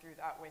going through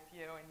that with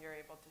you, and you're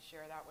able to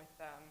share that with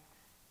them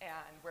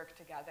and work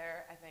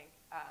together, I think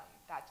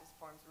that just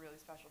forms really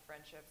special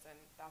friendships,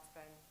 and that's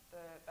been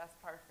the best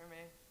part for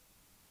me.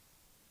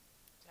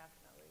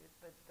 Definitely.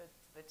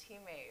 The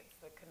teammates,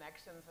 the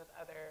connections with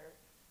other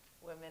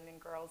women and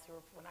girls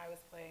when I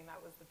was playing,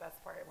 that was the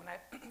best part. When I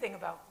think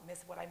about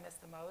what I miss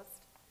the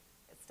most,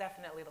 it's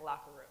definitely the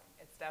locker room.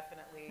 It's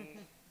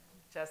definitely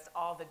just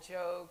all the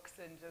jokes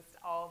and just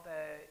all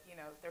the,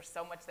 there's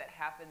so much that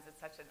happens. It's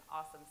such an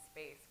awesome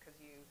space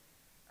because you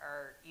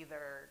are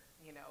either,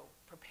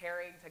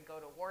 preparing to go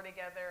to war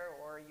together,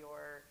 or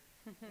you're,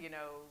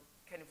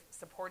 kind of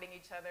supporting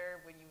each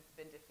other when you've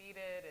been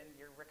defeated and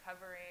you're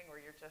recovering, or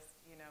you're just,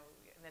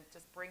 and it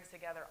just brings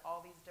together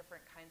all these different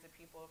kinds of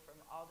people from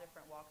all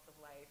different walks of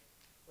life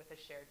with a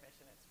shared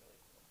mission. It's really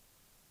cool.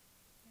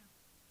 Yeah.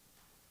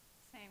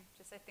 Same.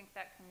 I think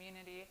that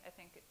community, I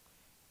think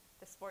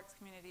the sports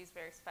community is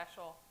very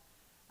special.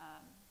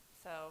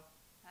 So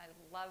I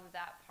love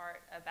that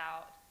part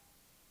about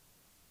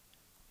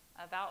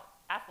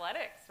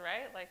athletics,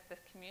 right? Like the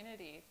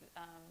community,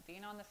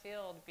 being on the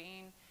field,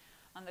 being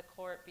on the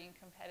court, being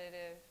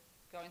competitive,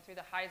 going through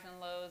the highs and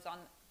lows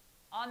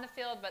on the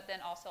field, but then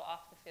also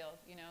off the field.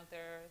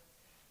 They're,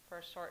 for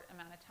a short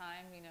amount of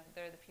time,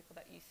 they're the people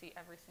that you see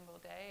every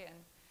single day, and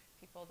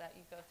people that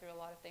you go through a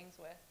lot of things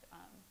with,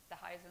 the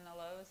highs and the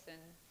lows, and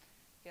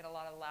get a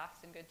lot of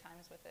laughs and good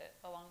times with it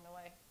along the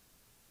way.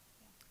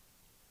 Yeah.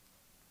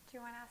 Do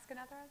you want to ask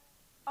another?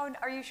 Oh,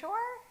 are you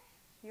sure?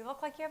 You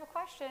look like you have a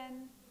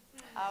question.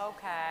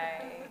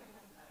 Okay.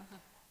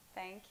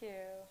 Thank you.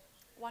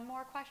 One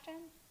more question?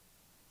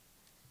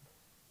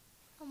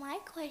 My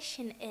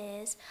question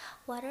is,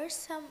 what are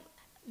some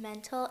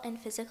mental and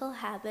physical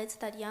habits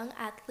that young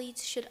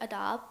athletes should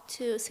adopt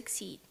to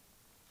succeed?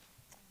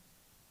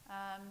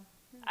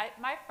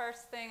 My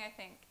first thing, I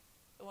think,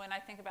 when I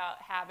think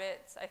about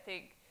habits, I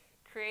think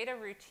create a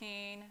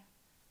routine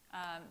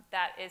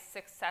that is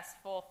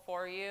successful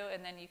for you,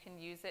 and then you can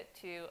use it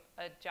to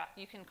adjust.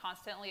 You can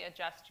constantly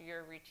adjust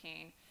your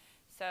routine.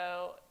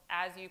 So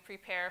as you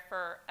prepare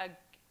for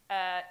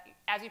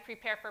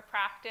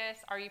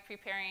practice, are you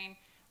preparing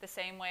the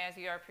same way as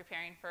you are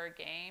preparing for a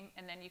game?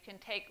 And then you can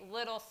take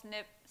little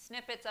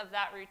snippets of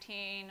that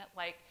routine,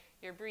 like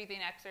your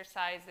breathing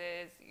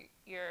exercises,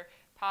 your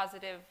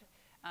positive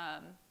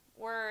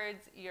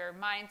words, your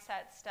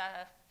mindset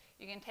stuff.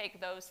 You can take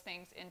those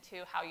things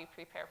into how you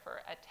prepare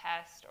for a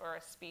test or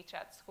a speech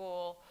at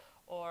school,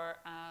 or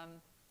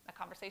a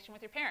conversation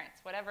with your parents,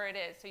 whatever it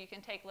is. So you can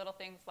take little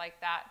things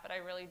like that, but I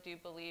really do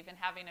believe in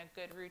having a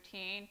good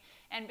routine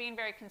and being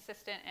very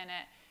consistent in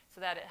it so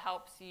that it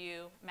helps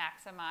you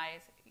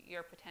maximize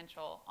your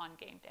potential on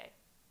game day.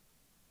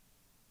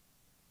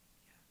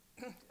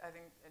 Yeah. I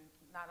think, and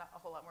not a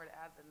whole lot more to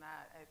add than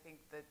that. I think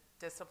the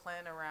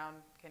discipline around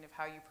kind of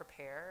how you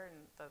prepare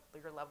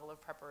and your level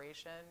of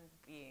preparation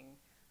being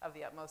of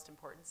the utmost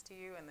importance to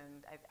you. And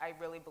then I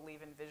really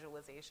believe in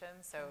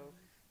visualization. So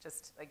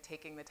just like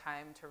taking the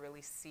time to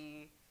really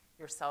see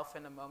yourself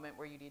in a moment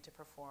where you need to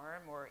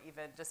perform, or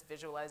even just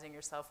visualizing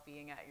yourself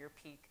being at your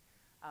peak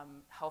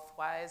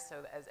health-wise,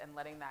 and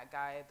letting that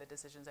guide the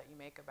decisions that you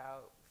make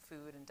about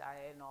food and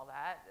diet and all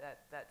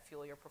that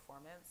fuel your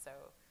performance. So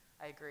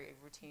I agree,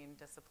 routine,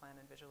 discipline,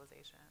 and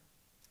visualization.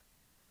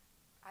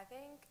 I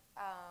think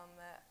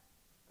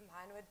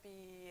mine would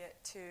be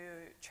to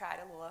try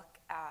to look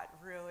at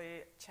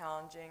really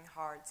challenging,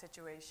 hard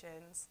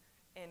situations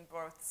in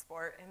both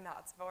sport and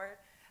not sport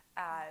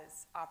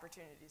as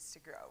opportunities to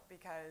grow,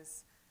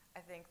 because I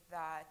think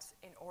that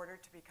in order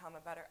to become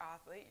a better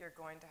athlete, you're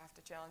going to have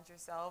to challenge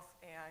yourself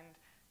and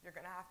you're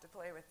going to have to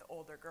play with the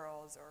older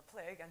girls or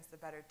play against the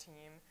better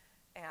team.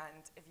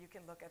 And if you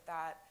can look at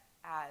that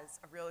as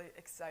a really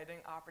exciting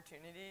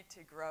opportunity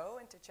to grow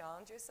and to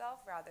challenge yourself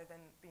rather than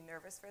be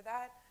nervous for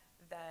that,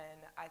 then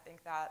I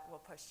think that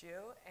will push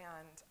you.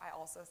 And I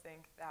also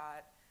think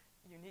that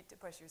you need to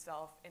push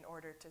yourself in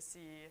order to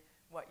see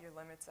what your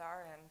limits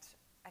are. And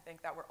I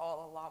think that we're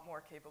all a lot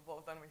more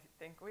capable than we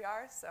think we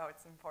are. So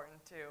it's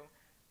important to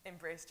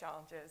embrace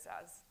challenges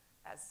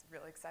as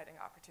really exciting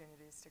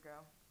opportunities to grow.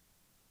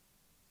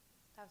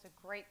 That was a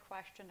great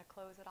question to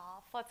close it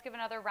off. Let's give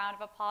another round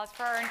of applause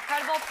for our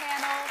incredible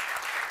panel,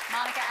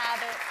 Monica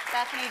Abbott,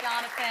 Bethany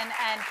Donaphin,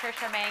 and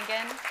Patricia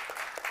Mangan.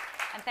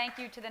 And thank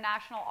you to the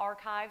National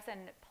Archives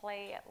and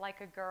Play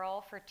Like a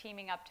Girl for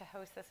teaming up to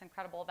host this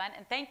incredible event.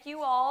 And thank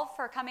you all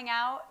for coming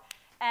out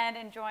and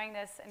enjoying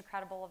this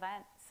incredible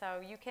event.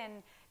 So you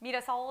can meet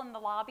us all in the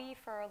lobby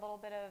for a little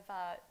bit of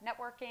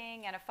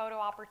networking and a photo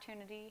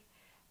opportunity.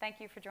 Thank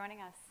you for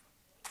joining us.